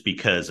models, just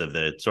because of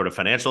the sort of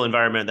financial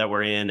environment that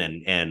we're in,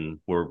 and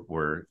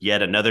we're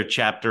yet another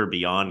chapter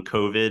beyond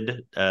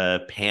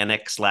COVID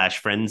panic /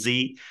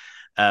 frenzy,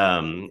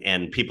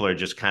 and people are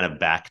just kind of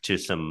back to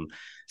some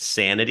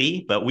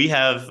sanity. But we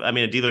have,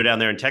 a dealer down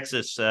there in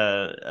Texas,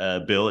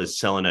 Bill, is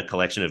selling a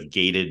collection of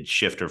gated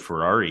shifter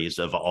Ferraris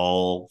of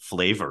all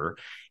flavor,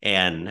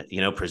 and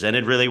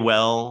presented really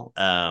well,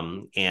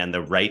 and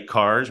the right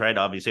cars, right?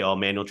 Obviously all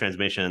manual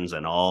transmissions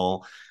and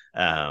all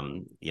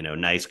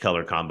nice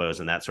color combos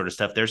and that sort of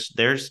stuff.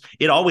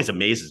 It always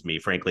amazes me,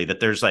 frankly,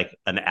 that there's like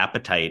an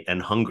appetite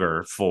and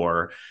hunger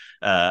for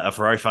a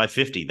Ferrari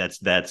 550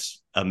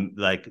 that's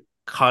like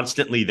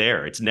constantly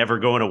there. It's never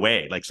going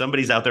away. Like,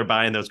 somebody's out there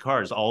buying those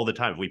cars all the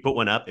time. If we put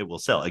one up, it will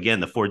sell.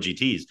 Again, the Ford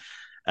GTs,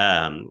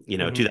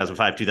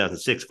 2005,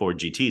 2006 Ford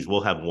GTs,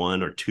 we'll have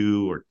one or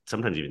two or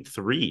sometimes even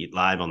three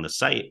live on the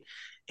site.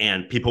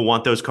 And people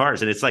want those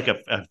cars. And it's like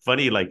a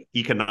funny, like,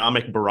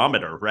 economic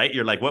barometer, right?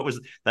 You're like,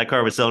 that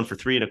car was selling for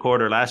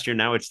 $3.25 last year.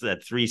 Now it's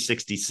at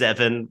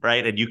 $367,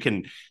 right? And you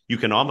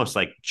can almost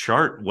like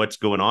chart what's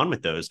going on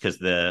with those, because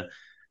the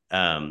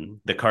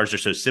cars are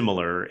so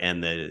similar,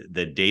 and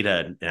the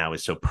data now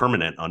is so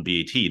permanent on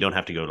BAT. You don't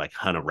have to go like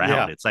hunt around.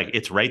 Yeah. It's like,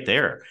 it's right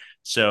there.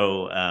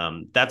 So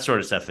that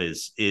sort of stuff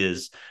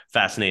is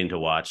fascinating to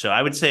watch. So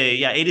I would say,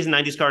 yeah, 80s and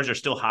 90s cars are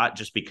still hot,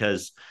 just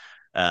because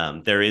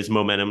there is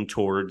momentum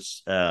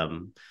towards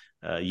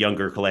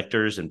younger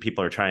collectors, and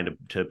people are trying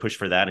to push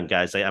for that. And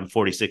guys, I'm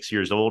 46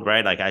 years old,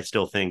 right? Like, I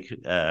still think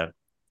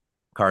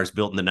cars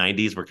built in the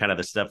 90s were kind of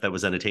the stuff that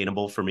was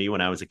unattainable for me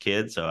when I was a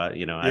kid. So I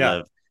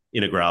love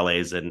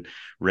Integrales and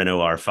Renault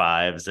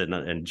R5s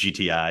and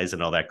GTIs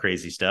and all that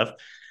crazy stuff.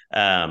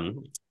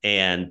 But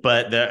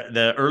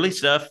the early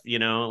stuff,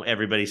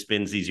 everybody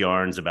spins these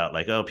yarns about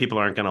like, oh, people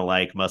aren't going to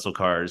like muscle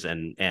cars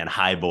and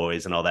high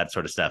boys and all that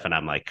sort of stuff. And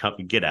I'm like, come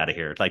get out of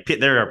here. Like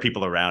there are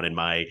people around in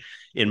my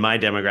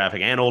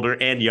demographic and older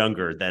and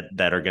younger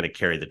that are going to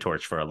carry the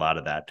torch for a lot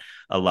of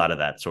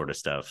that sort of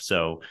stuff.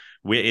 So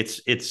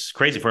it's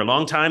crazy. For a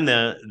long time,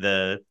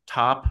 the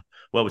top,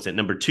 what was it,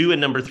 number 2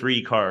 and number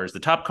 3 cars, the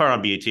top car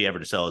on BAT ever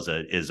to sell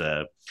is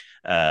a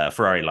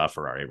Ferrari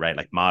LaFerrari, right?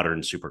 Like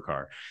modern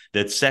supercar.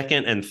 The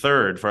second and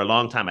third for a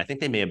long time, I think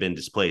they may have been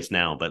displaced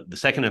now, but the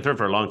second and third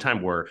for a long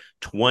time were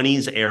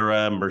 20s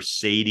era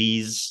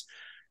Mercedes,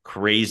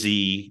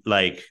 crazy,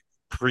 like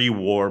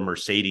pre-war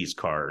Mercedes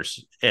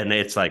cars. And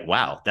it's like,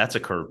 wow, that's a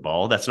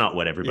curveball. That's not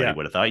what everybody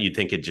would have thought. You'd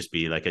think it'd just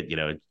be like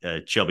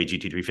a Shelby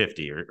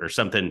GT350 or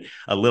something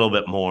a little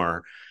bit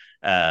more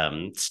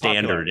standard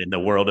popular in the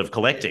world of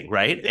collecting,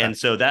 right? And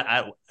so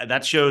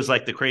that shows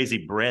like the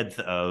crazy breadth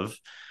of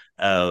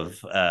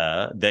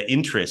the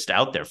interest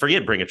out there.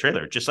 Forget Bring a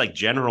Trailer, just like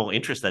general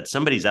interest that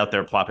somebody's out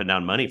there plopping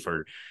down money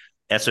for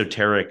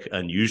esoteric,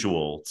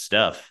 unusual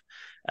stuff.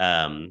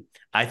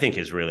 I think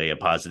is really a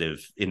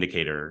positive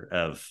indicator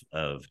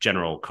of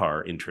general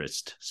car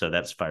interest. So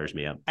that fires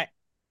me up.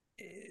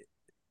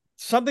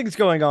 Something's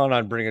going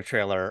on Bring a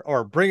Trailer,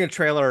 or Bring a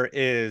Trailer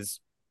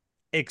is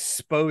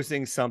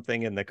exposing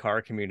something in the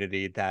car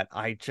community that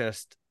I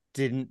just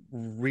didn't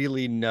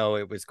really know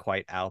it was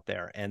quite out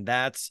there. And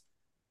that's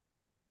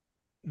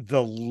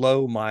the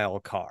low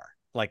mile car.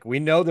 Like, we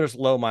know there's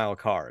low mile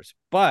cars,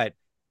 but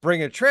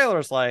Bring a Trailer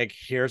is like,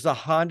 here's a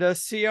Honda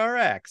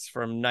CRX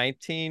from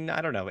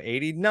 89 or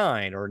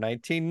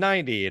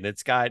 1990, and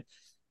it's got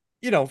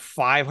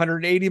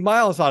 580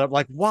 miles on it.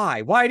 Like,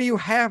 why do you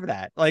have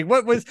that? Like,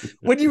 what was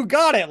when you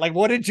got it, like,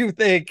 what did you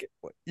think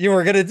you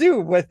were gonna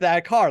do with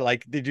that car?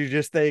 Like, did you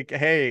just think,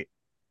 hey,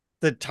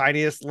 the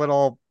tiniest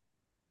little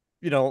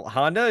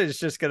Honda is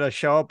just going to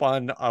show up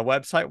on a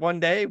website one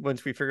day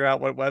once we figure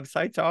out what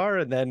websites are,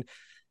 and then,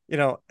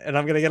 and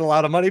I'm going to get a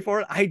lot of money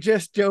for it? I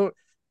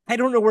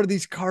don't know where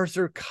these cars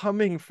are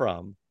coming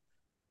from.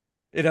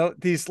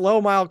 These low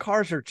mile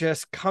cars are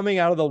just coming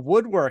out of the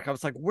woodwork. I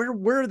was like, where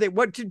were they?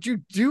 What did you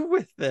do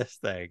with this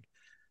thing?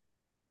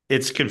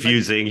 It's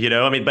confusing,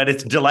 but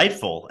it's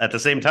delightful at the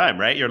same time,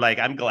 right? You're like,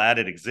 I'm glad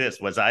it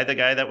exists. Was I the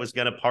guy that was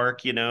going to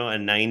park, a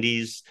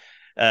 90s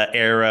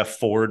era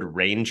Ford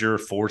Ranger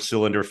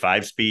 4-cylinder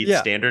 5-speed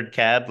standard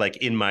cab like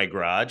in my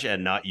garage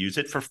and not use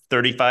it for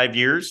 35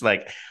 years?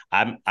 Like,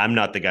 I'm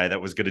not the guy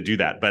that was going to do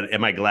that, but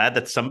am I glad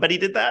that somebody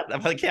did that?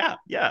 I'm like,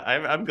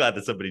 I'm glad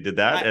that somebody did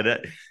that.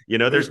 And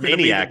there's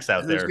maniacs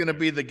out there. Who's going to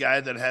be the guy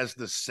that has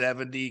the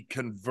 70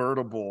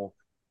 convertible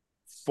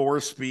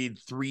 4-speed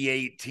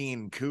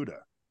 318 CUDA?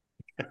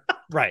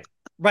 Right,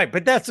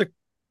 but that's the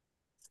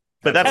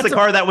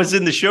car that was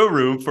in the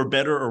showroom, for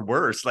better or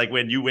worse. Like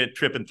when you went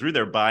tripping through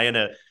there buying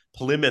a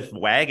Plymouth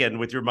wagon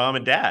with your mom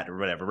and dad or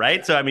whatever,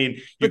 right? So, I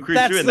mean, you cruise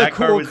through and that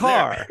car was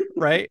there.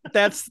 Right?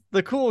 That's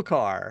the cool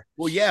car.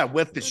 Well, yeah,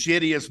 with the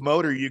shittiest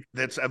motor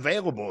that's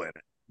available in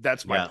it.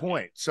 That's my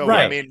point. So,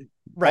 right. I mean,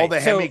 all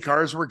the Hemi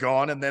cars were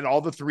gone, and then all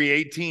the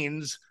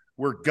 318s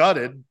were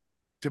gutted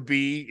to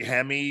be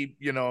Hemi,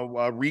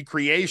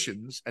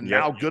 recreations. And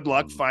now good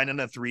luck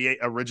finding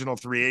original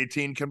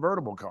 318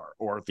 convertible car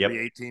or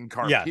 318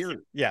 car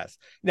period. Yes.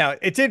 Now,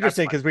 it's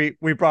interesting because we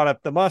brought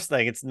up the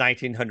Mustang. It's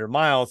 1,900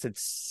 miles.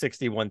 It's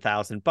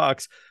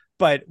 $61,000.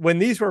 But when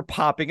these were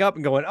popping up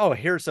and going, oh,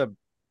 here's a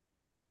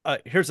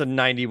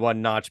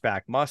 91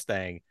 notchback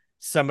Mustang,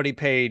 somebody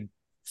paid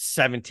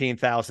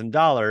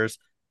 $17,000,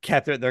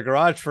 kept it in their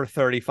garage for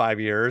 35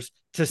 years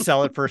to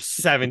sell it for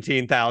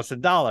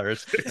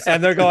 $17,000.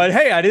 And they're going,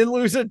 hey, I didn't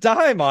lose a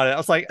dime on it. I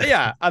was like,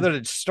 yeah, other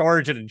than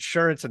storage and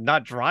insurance and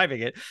not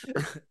driving it,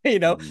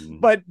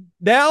 but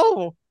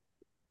now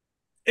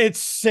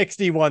it's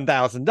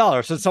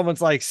 $61,000. So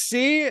someone's like,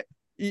 see,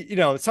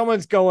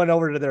 someone's going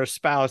over to their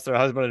spouse, their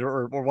husband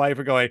or wife,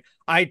 and going,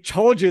 I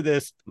told you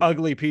this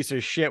ugly piece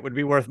of shit would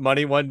be worth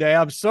money one day.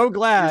 I'm so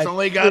glad. There's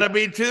only got to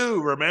be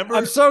two, remember?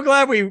 I'm so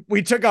glad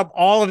we took up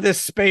all of this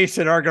space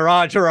in our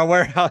garage or our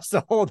warehouse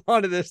to hold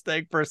on to this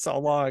thing for so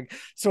long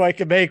so I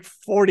could make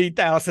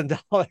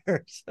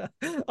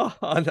 $40,000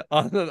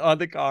 on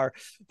the car.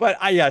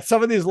 But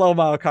some of these low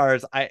mile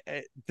cars,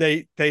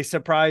 they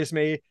surprise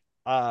me.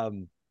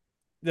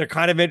 They're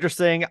kind of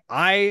interesting.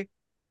 I'm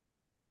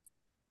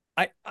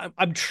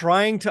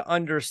trying to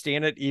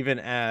understand it even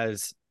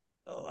as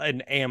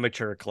an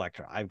amateur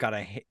collector. I've got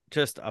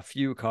just a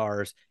few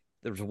cars.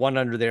 There's one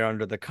under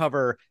the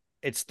cover.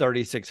 It's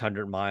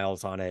 3,600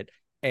 miles on it.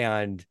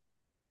 And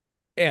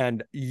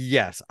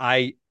yes,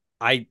 I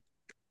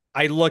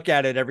look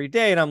at it every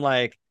day and I'm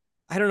like,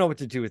 I don't know what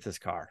to do with this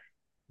car.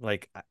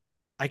 Like,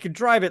 I could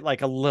drive it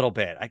like a little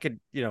bit. I could,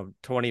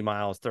 20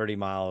 miles, 30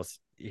 miles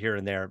here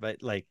and there,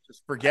 but like,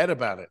 just forget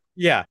about it.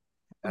 Yeah.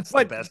 That's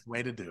the best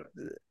way to do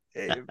it.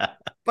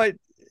 But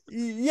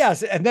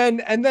Yes, and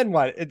then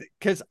what?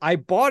 Because I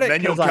bought And it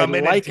then you'll because I come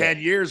in like 10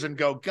 it. years and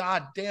go,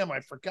 God damn, I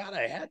forgot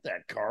I had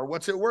that car.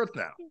 What's it worth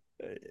now?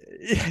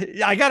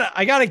 I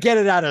gotta get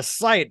it out of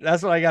sight.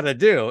 That's what I gotta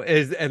do.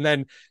 And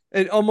then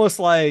it almost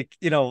like,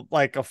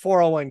 like a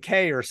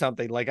 401k or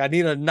something. Like I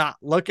need to not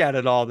look at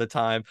it all the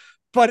time.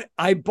 But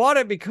I bought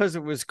it because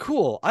it was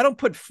cool. I don't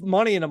put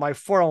money into my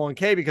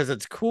 401k because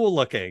it's cool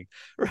looking,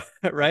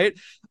 right?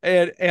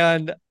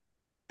 And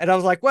I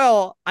was like,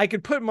 well, I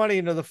could put money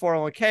into the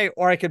 401k,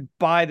 or I could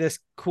buy this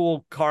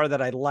cool car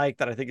that I like,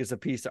 that I think is a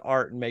piece of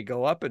art and may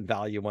go up in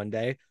value one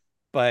day.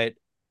 But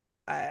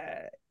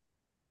I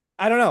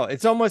don't know.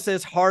 It's almost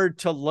as hard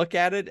to look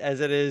at it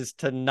as it is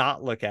to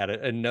not look at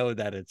it and know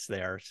that it's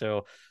there.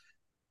 So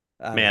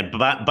I don't Man,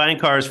 know. buying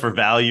cars for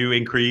value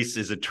increase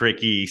is a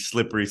tricky,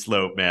 slippery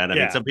slope, man. I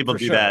mean, Yeah, some people for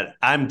do sure. that.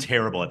 I'm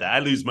terrible at that. I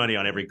lose money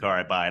on every car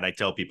I buy, and I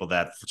tell people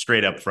that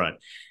straight up front.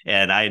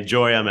 And I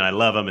enjoy them and I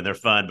love them and they're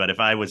fun. But if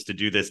I was to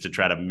do this to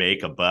try to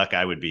make a buck,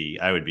 I would be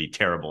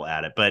terrible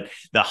at it. But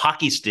the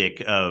hockey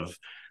stick of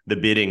the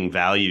bidding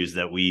values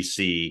that we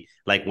see,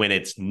 like when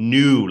it's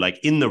new, like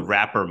in the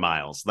wrapper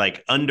miles,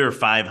 like under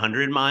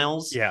 500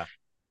 miles, Yeah.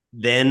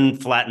 then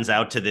flattens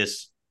out to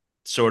this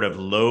sort of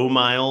low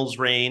miles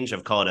range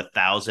of, call it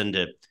 1,000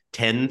 to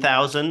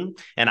 10,000.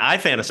 And I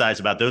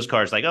fantasize about those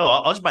cars like, oh,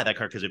 I'll just buy that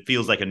car because it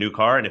feels like a new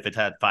car. And if it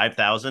had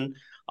 5,000,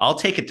 I'll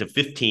take it to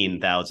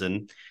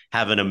 15,000,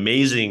 have an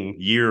amazing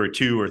year or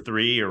two or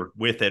three or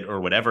with it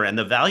or whatever. And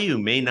the value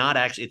may not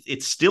actually,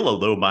 it's still a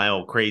low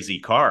mile crazy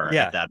car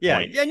Yeah. at that Yeah.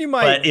 point. And you But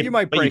might if you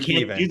might but you break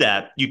can't do even.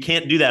 that. You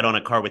can't do that on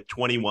a car with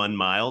 21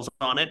 miles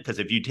on it, because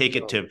if you take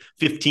it to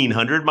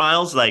 1,500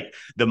 miles, like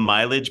the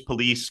mileage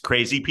police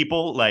crazy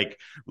people like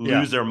Yeah.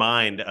 lose their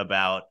mind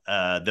about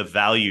the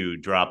value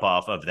drop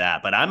off of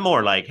that. But I'm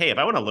more like, hey, if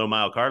I want a low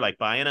mile car, like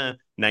buying a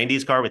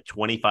 90s car with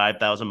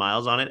 25,000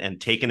 miles on it and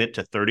taking it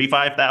to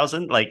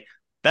 35,000, like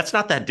that's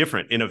not that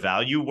different in a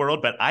value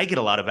world, but I get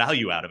a lot of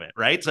value out of it,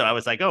 right? So I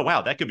was like, oh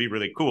wow, that could be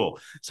really cool.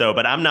 So,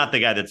 but I'm not the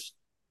guy that's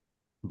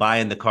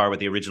buying the car with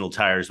the original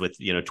tires with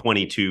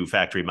 22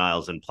 factory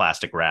miles and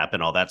plastic wrap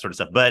and all that sort of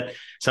stuff. But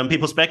some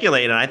people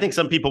speculate, and I think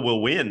some people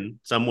will win,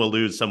 some will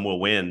lose, some will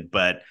win.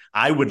 But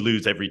I would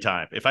lose every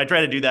time if I try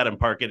to do that and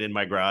park it in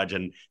my garage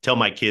and tell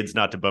my kids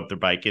not to bump their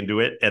bike into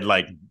it and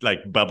like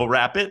bubble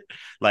wrap it.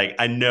 Like,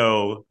 I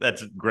know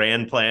that's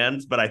grand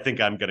plans, but I think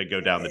I'm going to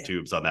go down the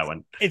tubes on that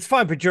one. It's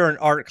fine, but you're an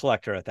art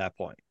collector at that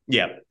point.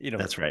 Yeah,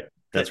 that's right.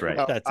 That's right.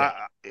 That's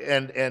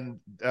it.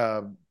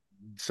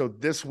 So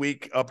this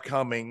week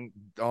upcoming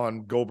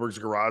on Goldberg's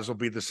Garage will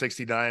be the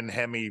 69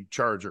 Hemi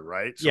Charger,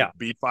 right? So yeah.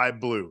 B5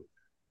 blue.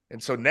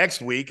 And so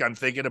next week I'm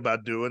thinking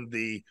about doing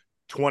the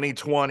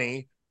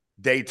 2020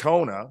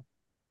 Daytona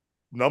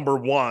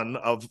 #1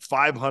 of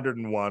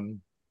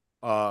 501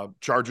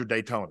 Charger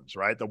Daytonas,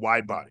 right? The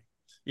wide body.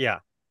 Yeah.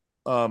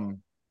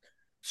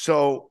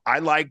 So I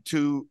like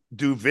to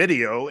do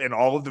video in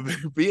all of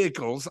the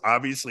vehicles,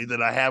 obviously,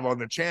 that I have on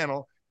the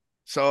channel.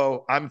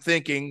 So I'm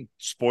thinking,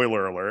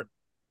 spoiler alert,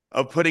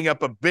 of putting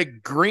up a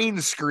big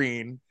green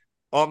screen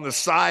on the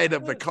side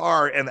of the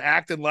car and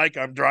acting like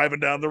I'm driving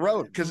down the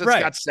road, because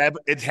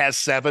it has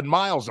 7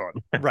 miles on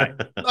it. Right.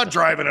 I'm not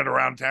driving it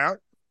around town.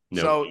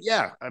 No. So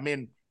yeah, I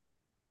mean,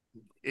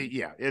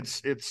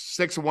 it's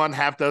 6 of one,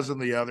 half dozen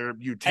the other.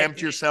 You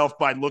tempt yourself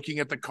by looking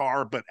at the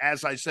car, but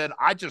as I said,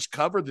 I just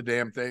cover the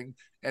damn thing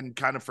and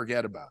kind of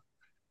forget about it.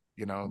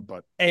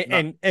 But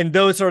and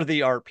those are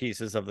the art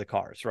pieces of the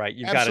cars, right?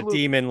 You've Absolutely. got a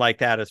demon like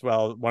that as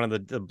well. One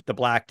of the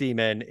black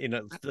demon,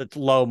 it's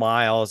low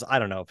miles. I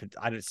don't know if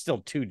it's still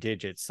 2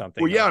 digits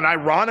something. Well, yeah, and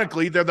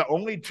ironically, they're the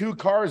only 2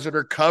 cars that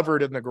are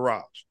covered in the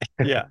garage.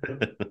 Yeah,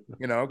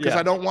 because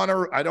I don't want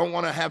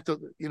to have to.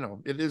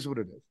 It is what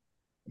it is.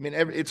 I mean,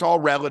 it's all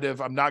relative.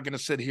 I'm not going to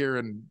sit here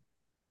and.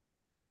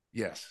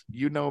 Yes,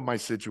 my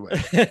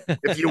situation.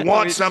 If you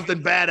want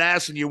something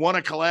badass and you want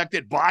to collect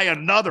it, buy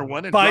another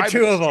one and buy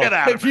 2 of them.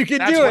 If you can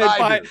do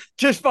it,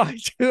 just buy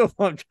 2 of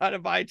them. Try to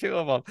buy 2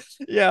 of them.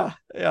 Yeah,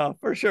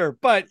 for sure.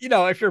 But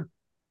if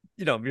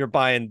you're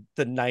buying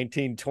the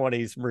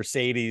 1920s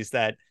Mercedes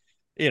that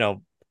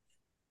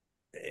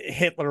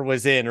Hitler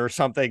was in or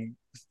something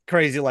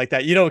crazy like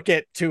that, you don't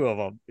get 2 of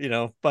them.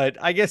 But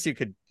I guess you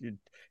could.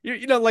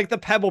 Like the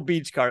Pebble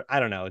Beach car. I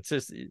don't know. It's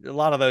just a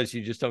lot of those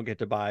you just don't get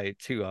to buy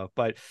 2 of.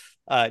 But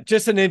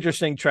just an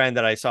interesting trend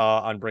that I saw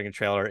on Bring a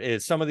Trailer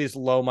is some of these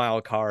low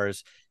mile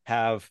cars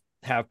have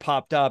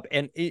popped up.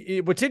 And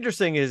what's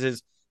interesting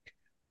is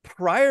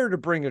prior to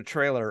Bring a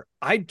Trailer,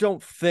 I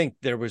don't think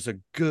there was a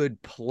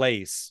good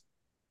place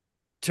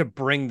to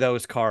bring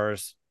those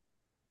cars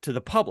to the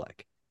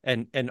public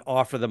and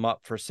offer them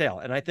up for sale.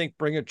 And I think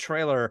Bring a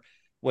Trailer,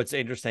 what's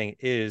interesting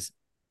is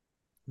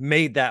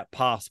made that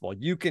possible.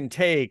 You can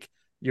take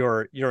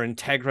your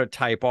Integra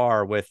Type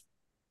R with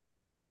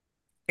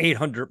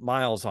 800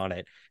 miles on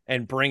it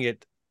and bring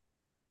it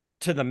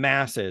to the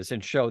masses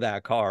and show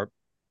that car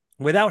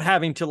without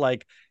having to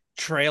like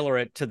trailer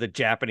it to the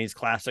Japanese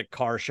classic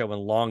car show in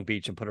Long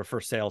Beach and put a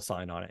for sale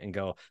sign on it and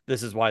go,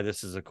 this is why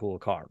this is a cool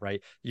car,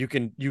 right? You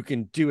can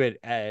do it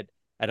at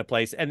a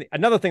place. And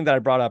another thing that I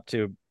brought up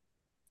to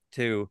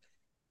to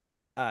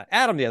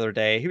Adam the other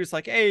day. He was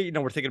like, hey,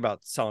 we're thinking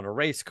about selling a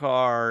race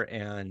car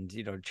and,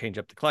 change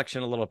up the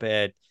collection a little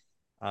bit.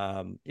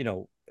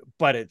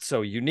 But it's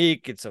so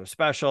unique, it's so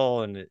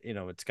special. And,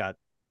 it's got,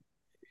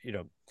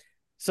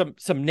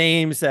 some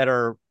names that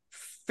are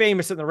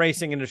famous in the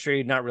racing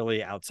industry, not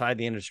really outside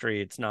the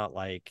industry. It's not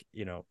like,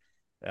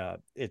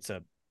 it's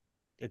a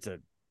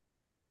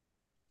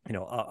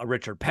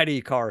Richard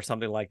Petty car or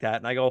something like that.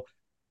 And I go,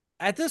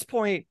 at this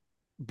point,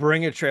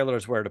 Bring a Trailer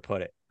is where to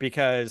put it,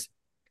 because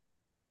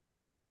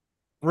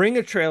Bring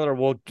a Trailer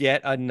will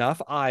get enough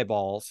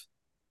eyeballs,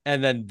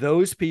 and then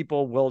those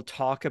people will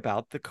talk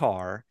about the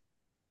car.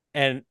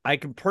 And I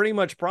can pretty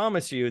much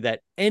promise you that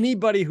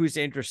anybody who's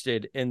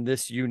interested in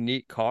this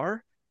unique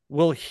car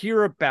will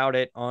hear about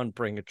it on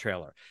Bring a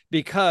Trailer,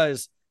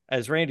 because,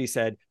 as Randy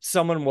said,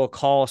 someone will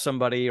call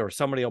somebody, or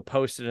somebody will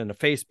post it in a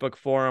Facebook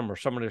forum, or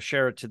someone will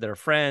share it to their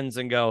friends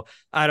and go,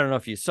 I don't know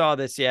if you saw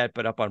this yet,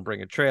 but up on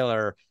Bring a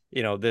Trailer,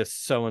 this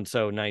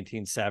so-and-so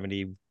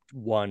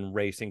 1971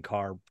 racing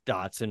car,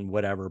 Datsun,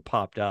 whatever,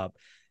 popped up.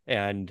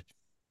 And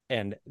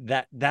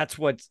that's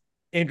what's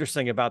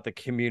interesting about the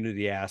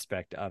community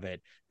aspect of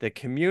it. The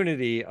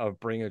community of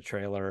Bring a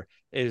Trailer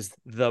is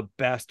the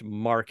best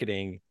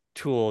marketing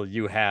tool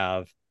you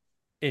have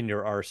in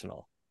your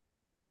arsenal.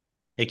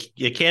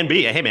 It can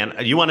be. Hey man,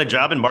 you want a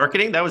job in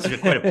marketing? That was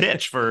quite a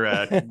pitch for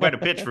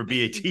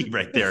BAT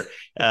right there.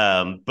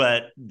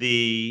 But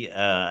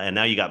and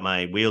now you got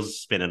my wheels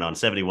spinning on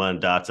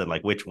 71 Datsun.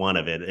 Like, which one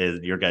of it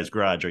is your guys'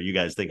 garage? Are you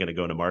guys thinking of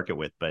going to market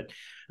with? But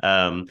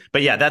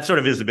yeah, that sort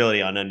of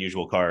visibility on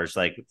unusual cars,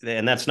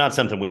 and that's not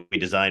something we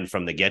designed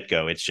from the get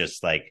go. It's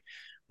just like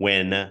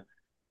when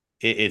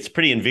it's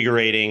pretty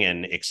invigorating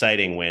and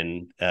exciting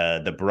when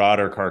the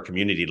broader car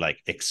community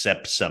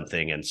accepts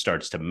something and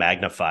starts to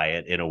magnify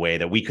it in a way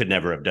that we could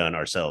never have done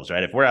ourselves,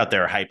 right? If we're out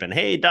there hyping,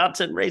 hey,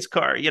 Datsun race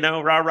car,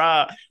 rah,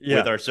 rah,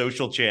 with our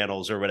social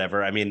channels or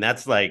whatever, I mean,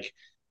 that's like,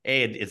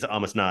 A, it's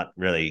almost not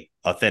really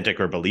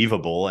authentic or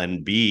believable,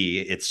 and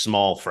B, it's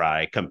small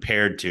fry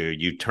compared to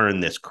you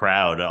turn this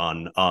crowd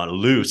on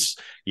loose,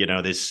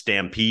 this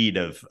stampede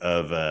of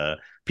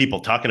people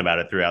talking about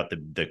it throughout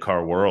the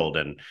car world.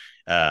 And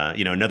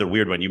another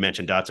weird one, you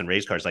mentioned Datsun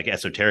race cars, like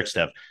esoteric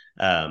stuff.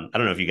 I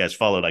don't know if you guys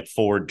follow like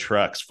Ford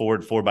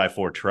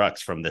 4x4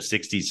 trucks from the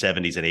 60s,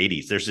 70s, and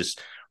 80s. There's this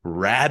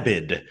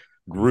rabid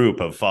group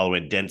of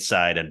following dent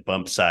side and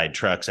bump side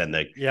trucks, and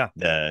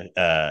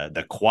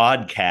the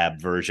quad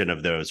cab version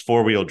of those,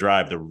 four-wheel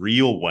drive, the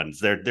real ones.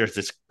 There's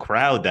this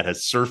crowd that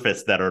has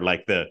surfaced that are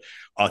like the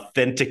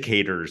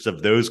authenticators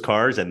of those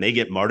cars, and they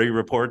get Marty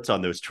reports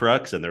on those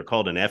trucks, and they're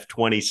called an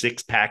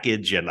F26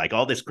 package and like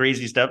all this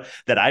crazy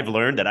stuff that I've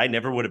learned that I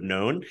never would have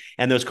known.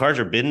 And those cars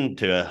are bidding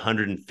to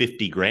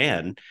 150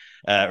 grand.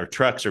 Or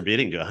trucks are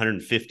bidding to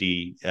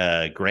 150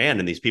 grand,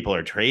 and these people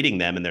are trading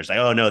them. And there's like,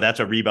 oh no, that's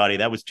a rebody.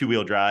 That was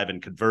two-wheel drive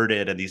and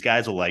converted. And these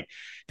guys will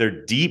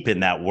they're deep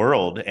in that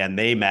world, and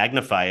they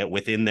magnify it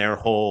within their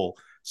whole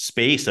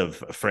space of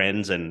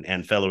friends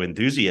and fellow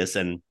enthusiasts.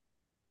 And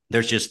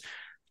there's just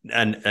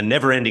a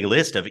never-ending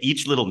list of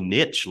each little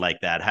niche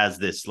like that has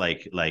this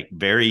like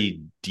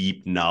very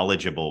deep,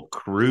 knowledgeable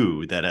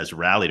crew that has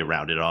rallied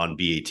around it on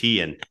BAT,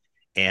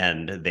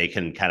 and they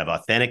can kind of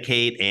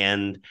authenticate,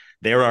 and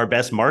they're our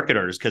best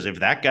marketers, because if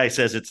that guy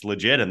says it's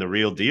legit and the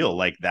real deal,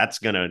 like that's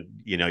gonna,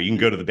 you can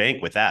go to the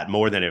bank with that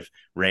more than if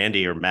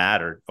Randy or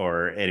Matt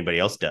or anybody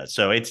else does.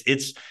 So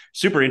it's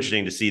super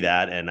interesting to see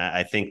that, and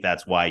I think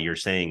that's why you're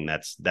saying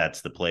that's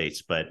the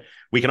place. But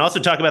we can also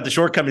talk about the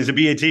shortcomings of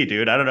BAT,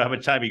 dude. I don't know how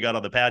much time you got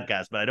on the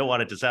podcast, but I don't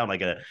want it to sound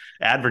like an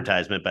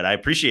advertisement. But I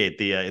appreciate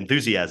the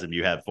enthusiasm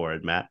you have for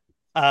it, Matt.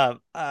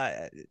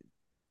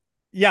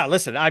 Yeah,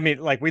 listen, I mean,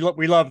 like we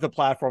love the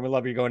platform. We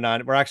love you going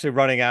on. We're actually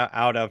running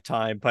out of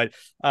time, but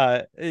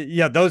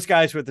those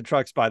guys with the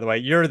trucks, by the way,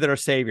 you're their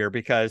savior,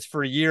 because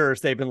for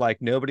years they've been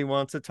like, nobody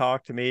wants to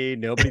talk to me.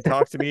 Nobody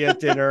talks to me at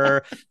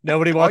dinner.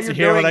 Nobody wants to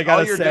hear what I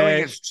got to say. All you're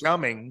doing is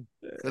chumming.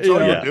 That's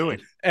all you're doing.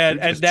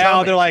 And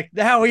now they're like,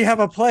 now we have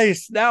a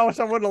place. Now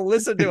someone will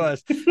listen to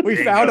us.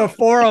 We found a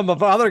forum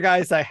of other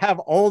guys that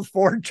have old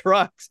Ford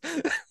trucks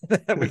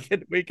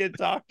that we can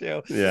talk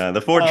to. Yeah,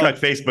 the Ford truck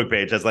Facebook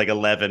page has like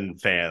 11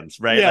 fans,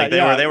 right?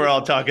 Yeah, they were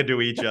all talking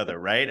to each other,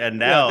 right? And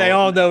now they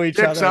all know each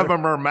other. 6 of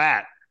them are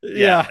Matt.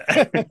 Yeah.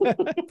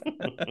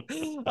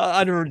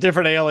 Under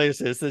different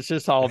aliases. It's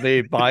just all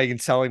me buying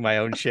and selling my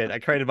own shit. I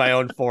created my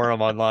own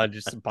forum online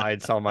just to buy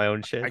and sell my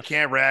own shit. I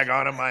can't rag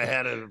on him. I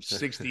had a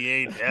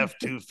 68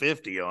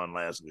 F250 on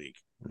last week.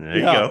 There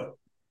you go.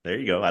 There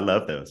you go. I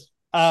love those.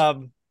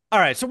 All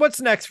right. So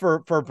what's next for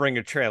Bring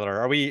a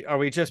Trailer? Are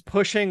we just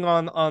pushing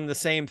on the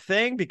same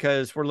thing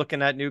because we're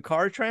looking at new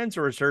car trends,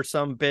 or is there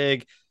some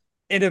big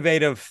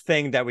innovative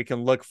thing that we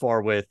can look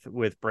for with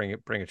Bring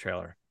a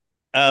Trailer?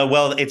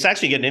 Well, it's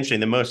actually getting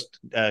interesting. The most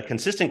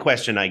consistent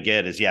question I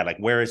get is,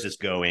 where is this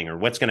going, or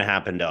what's going to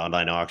happen to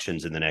online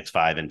auctions in the next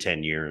 5 and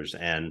 10 years?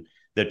 And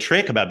the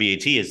trick about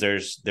BAT is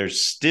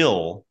there's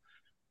still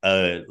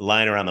a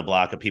line around the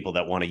block of people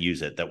that want to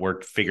use it, that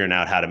we're figuring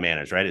out how to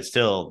manage, right? It's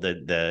still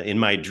the in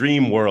my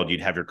dream world,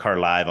 you'd have your car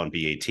live on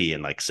BAT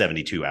in like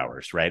 72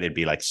 hours, right? It'd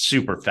be like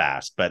super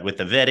fast. But with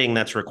the vetting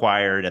that's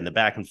required and the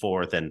back and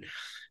forth and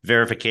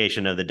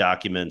verification of the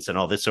documents and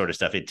all this sort of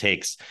stuff, it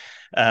takes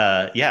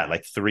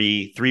like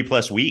three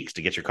plus weeks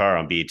to get your car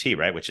on BAT,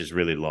 right? Which is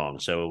really long.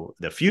 So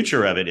the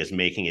future of it is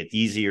making it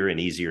easier and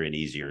easier and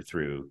easier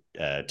through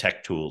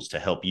tech tools to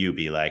help you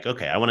be like,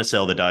 okay, I want to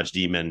sell the Dodge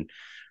Demon.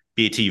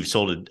 BAT, you've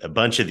sold a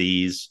bunch of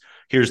these.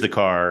 Here's the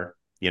car.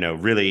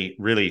 Really,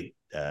 really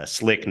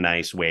slick,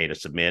 nice way to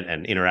submit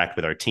and interact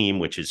with our team,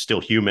 which is still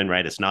human,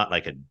 right? It's not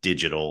like a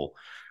digital,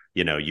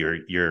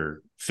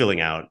 you're filling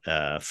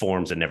out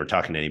forms and never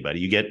talking to anybody.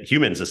 You get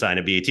humans assigned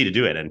a BAT to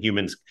do it, and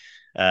humans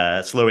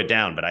slow it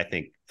down, but I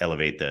think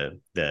elevate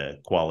the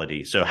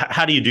quality. So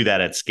how do you do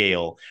that at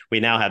scale? We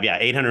now have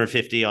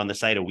 850 on the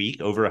site a week,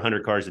 over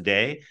 100 cars a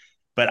day.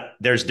 But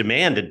there's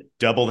demand to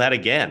double that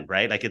again,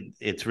 right? Like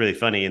it's really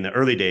funny. In the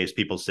early days,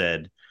 people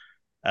said,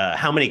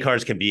 how many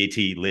cars can BAT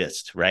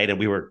list, right? And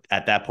we were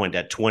at that point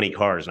at 20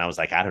 cars. And I was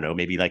like, I don't know,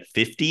 maybe like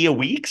 50 a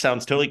week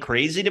sounds totally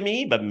crazy to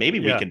me, but maybe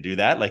we can do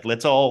that. Like,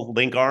 let's all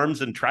link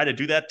arms and try to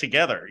do that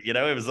together.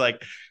 It was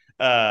like,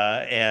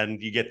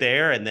 and you get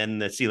there and then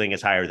the ceiling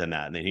is higher than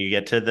that. And then you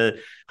get to the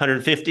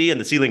 150 and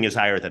the ceiling is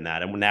higher than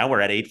that. And now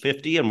we're at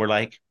 850 and we're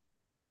like,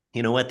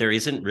 you know what? There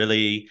isn't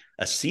really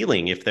a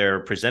ceiling if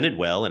they're presented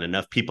well and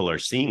enough people are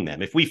seeing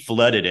them. If we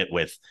flooded it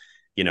with,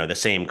 the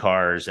same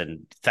cars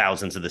and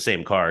thousands of the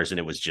same cars, and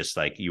it was just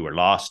like you were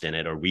lost in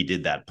it, or we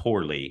did that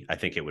poorly, I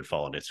think it would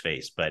fall on its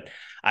face. But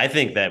I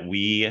think that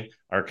we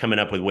are coming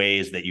up with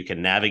ways that you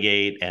can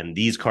navigate, and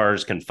these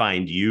cars can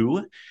find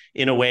you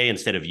in a way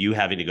instead of you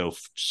having to go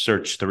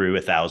search through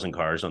 1,000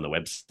 cars on the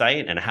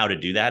website. And how to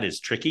do that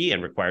is tricky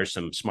and requires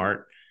some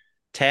smart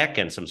tech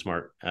and some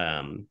smart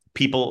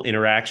people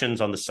interactions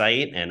on the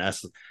site, and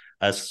us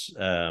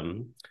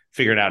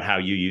figuring out how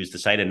you use the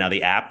site. And now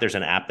there's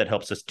an app that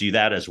helps us do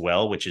that as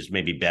well, which is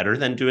maybe better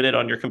than doing it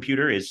on your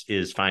computer,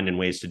 is finding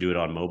ways to do it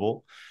on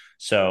mobile.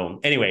 So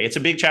anyway, it's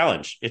a big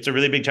challenge. It's a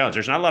really big challenge.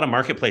 There's not a lot of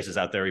marketplaces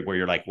out there where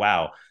you're like,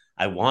 wow,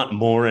 I want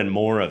more and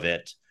more of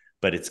it,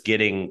 but it's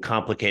getting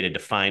complicated to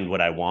find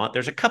what I want.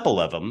 There's a couple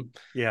of them.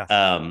 Yeah.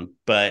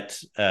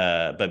 But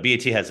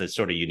BAT has a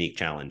sort of unique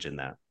challenge in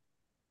that.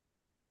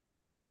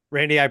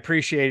 Randy, I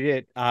appreciate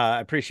it. I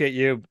appreciate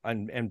you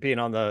and being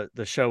on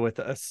the show with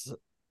us.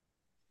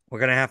 We're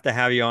going to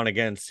have you on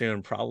again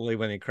soon, probably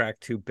when they crack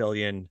 $2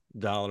 billion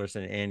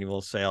in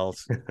annual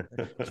sales.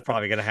 It's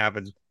probably going to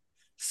happen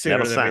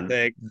sooner than we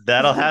think.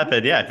 That'll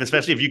happen. Yeah.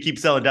 Especially if you keep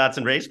selling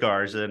Datsun race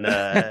cars and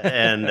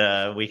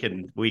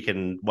we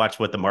can watch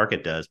what the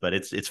market does, but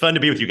it's fun to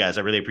be with you guys.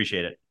 I really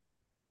appreciate it.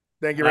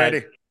 Thank you,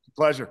 Randy.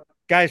 Pleasure.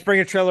 Guys,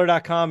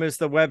 bringatrailer.com is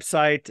the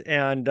website,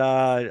 and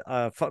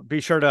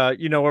be sure to,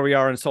 where we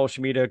are on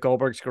social media,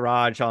 Goldberg's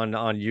Garage on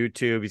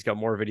YouTube. He's got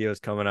more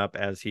videos coming up,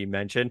 as he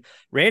mentioned.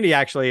 Randy,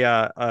 actually,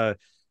 you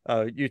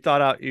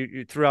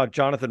threw out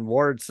Jonathan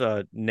Ward's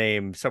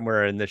name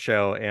somewhere in the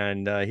show,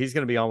 and he's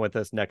going to be on with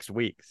us next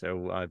week.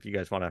 So if you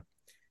guys want to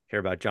hear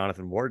about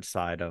Jonathan Ward's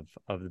side of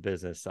the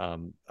business,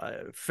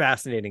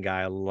 fascinating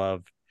guy. I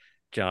love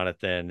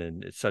Jonathan,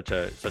 and it's such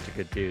a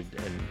good dude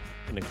and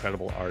an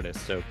incredible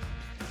artist. So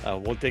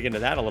we'll dig into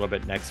that a little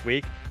bit next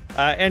week.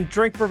 And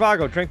Drink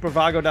Bravago.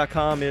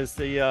 DrinkBravago.com is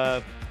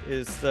the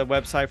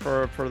website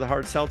for the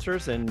hard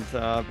seltzers. And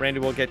Randy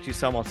will get you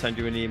some. I'll send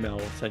you an email.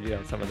 We'll send you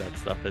some of that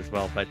stuff as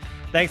well. But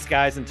thanks,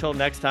 guys. Until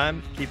next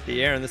time, keep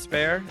the air in the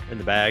spare, and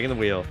the bag in the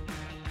wheel,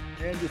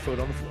 and your foot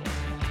on the floor.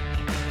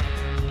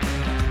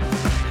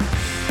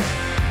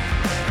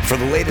 For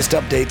the latest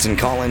updates and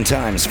call-in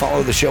times,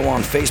 follow the show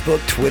on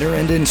Facebook, Twitter,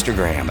 and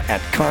Instagram at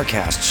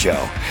CarCast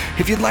Show.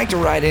 If you'd like to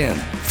write in,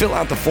 fill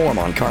out the form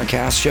on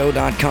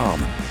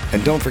CarCastShow.com.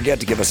 And don't forget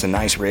to give us a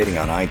nice rating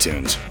on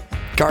iTunes.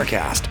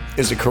 CarCast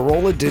is a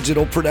Corolla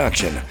Digital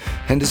production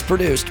and is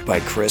produced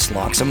by Chris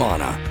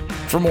Loxamana.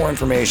 For more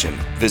information,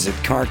 visit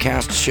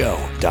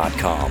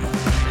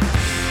CarCastShow.com.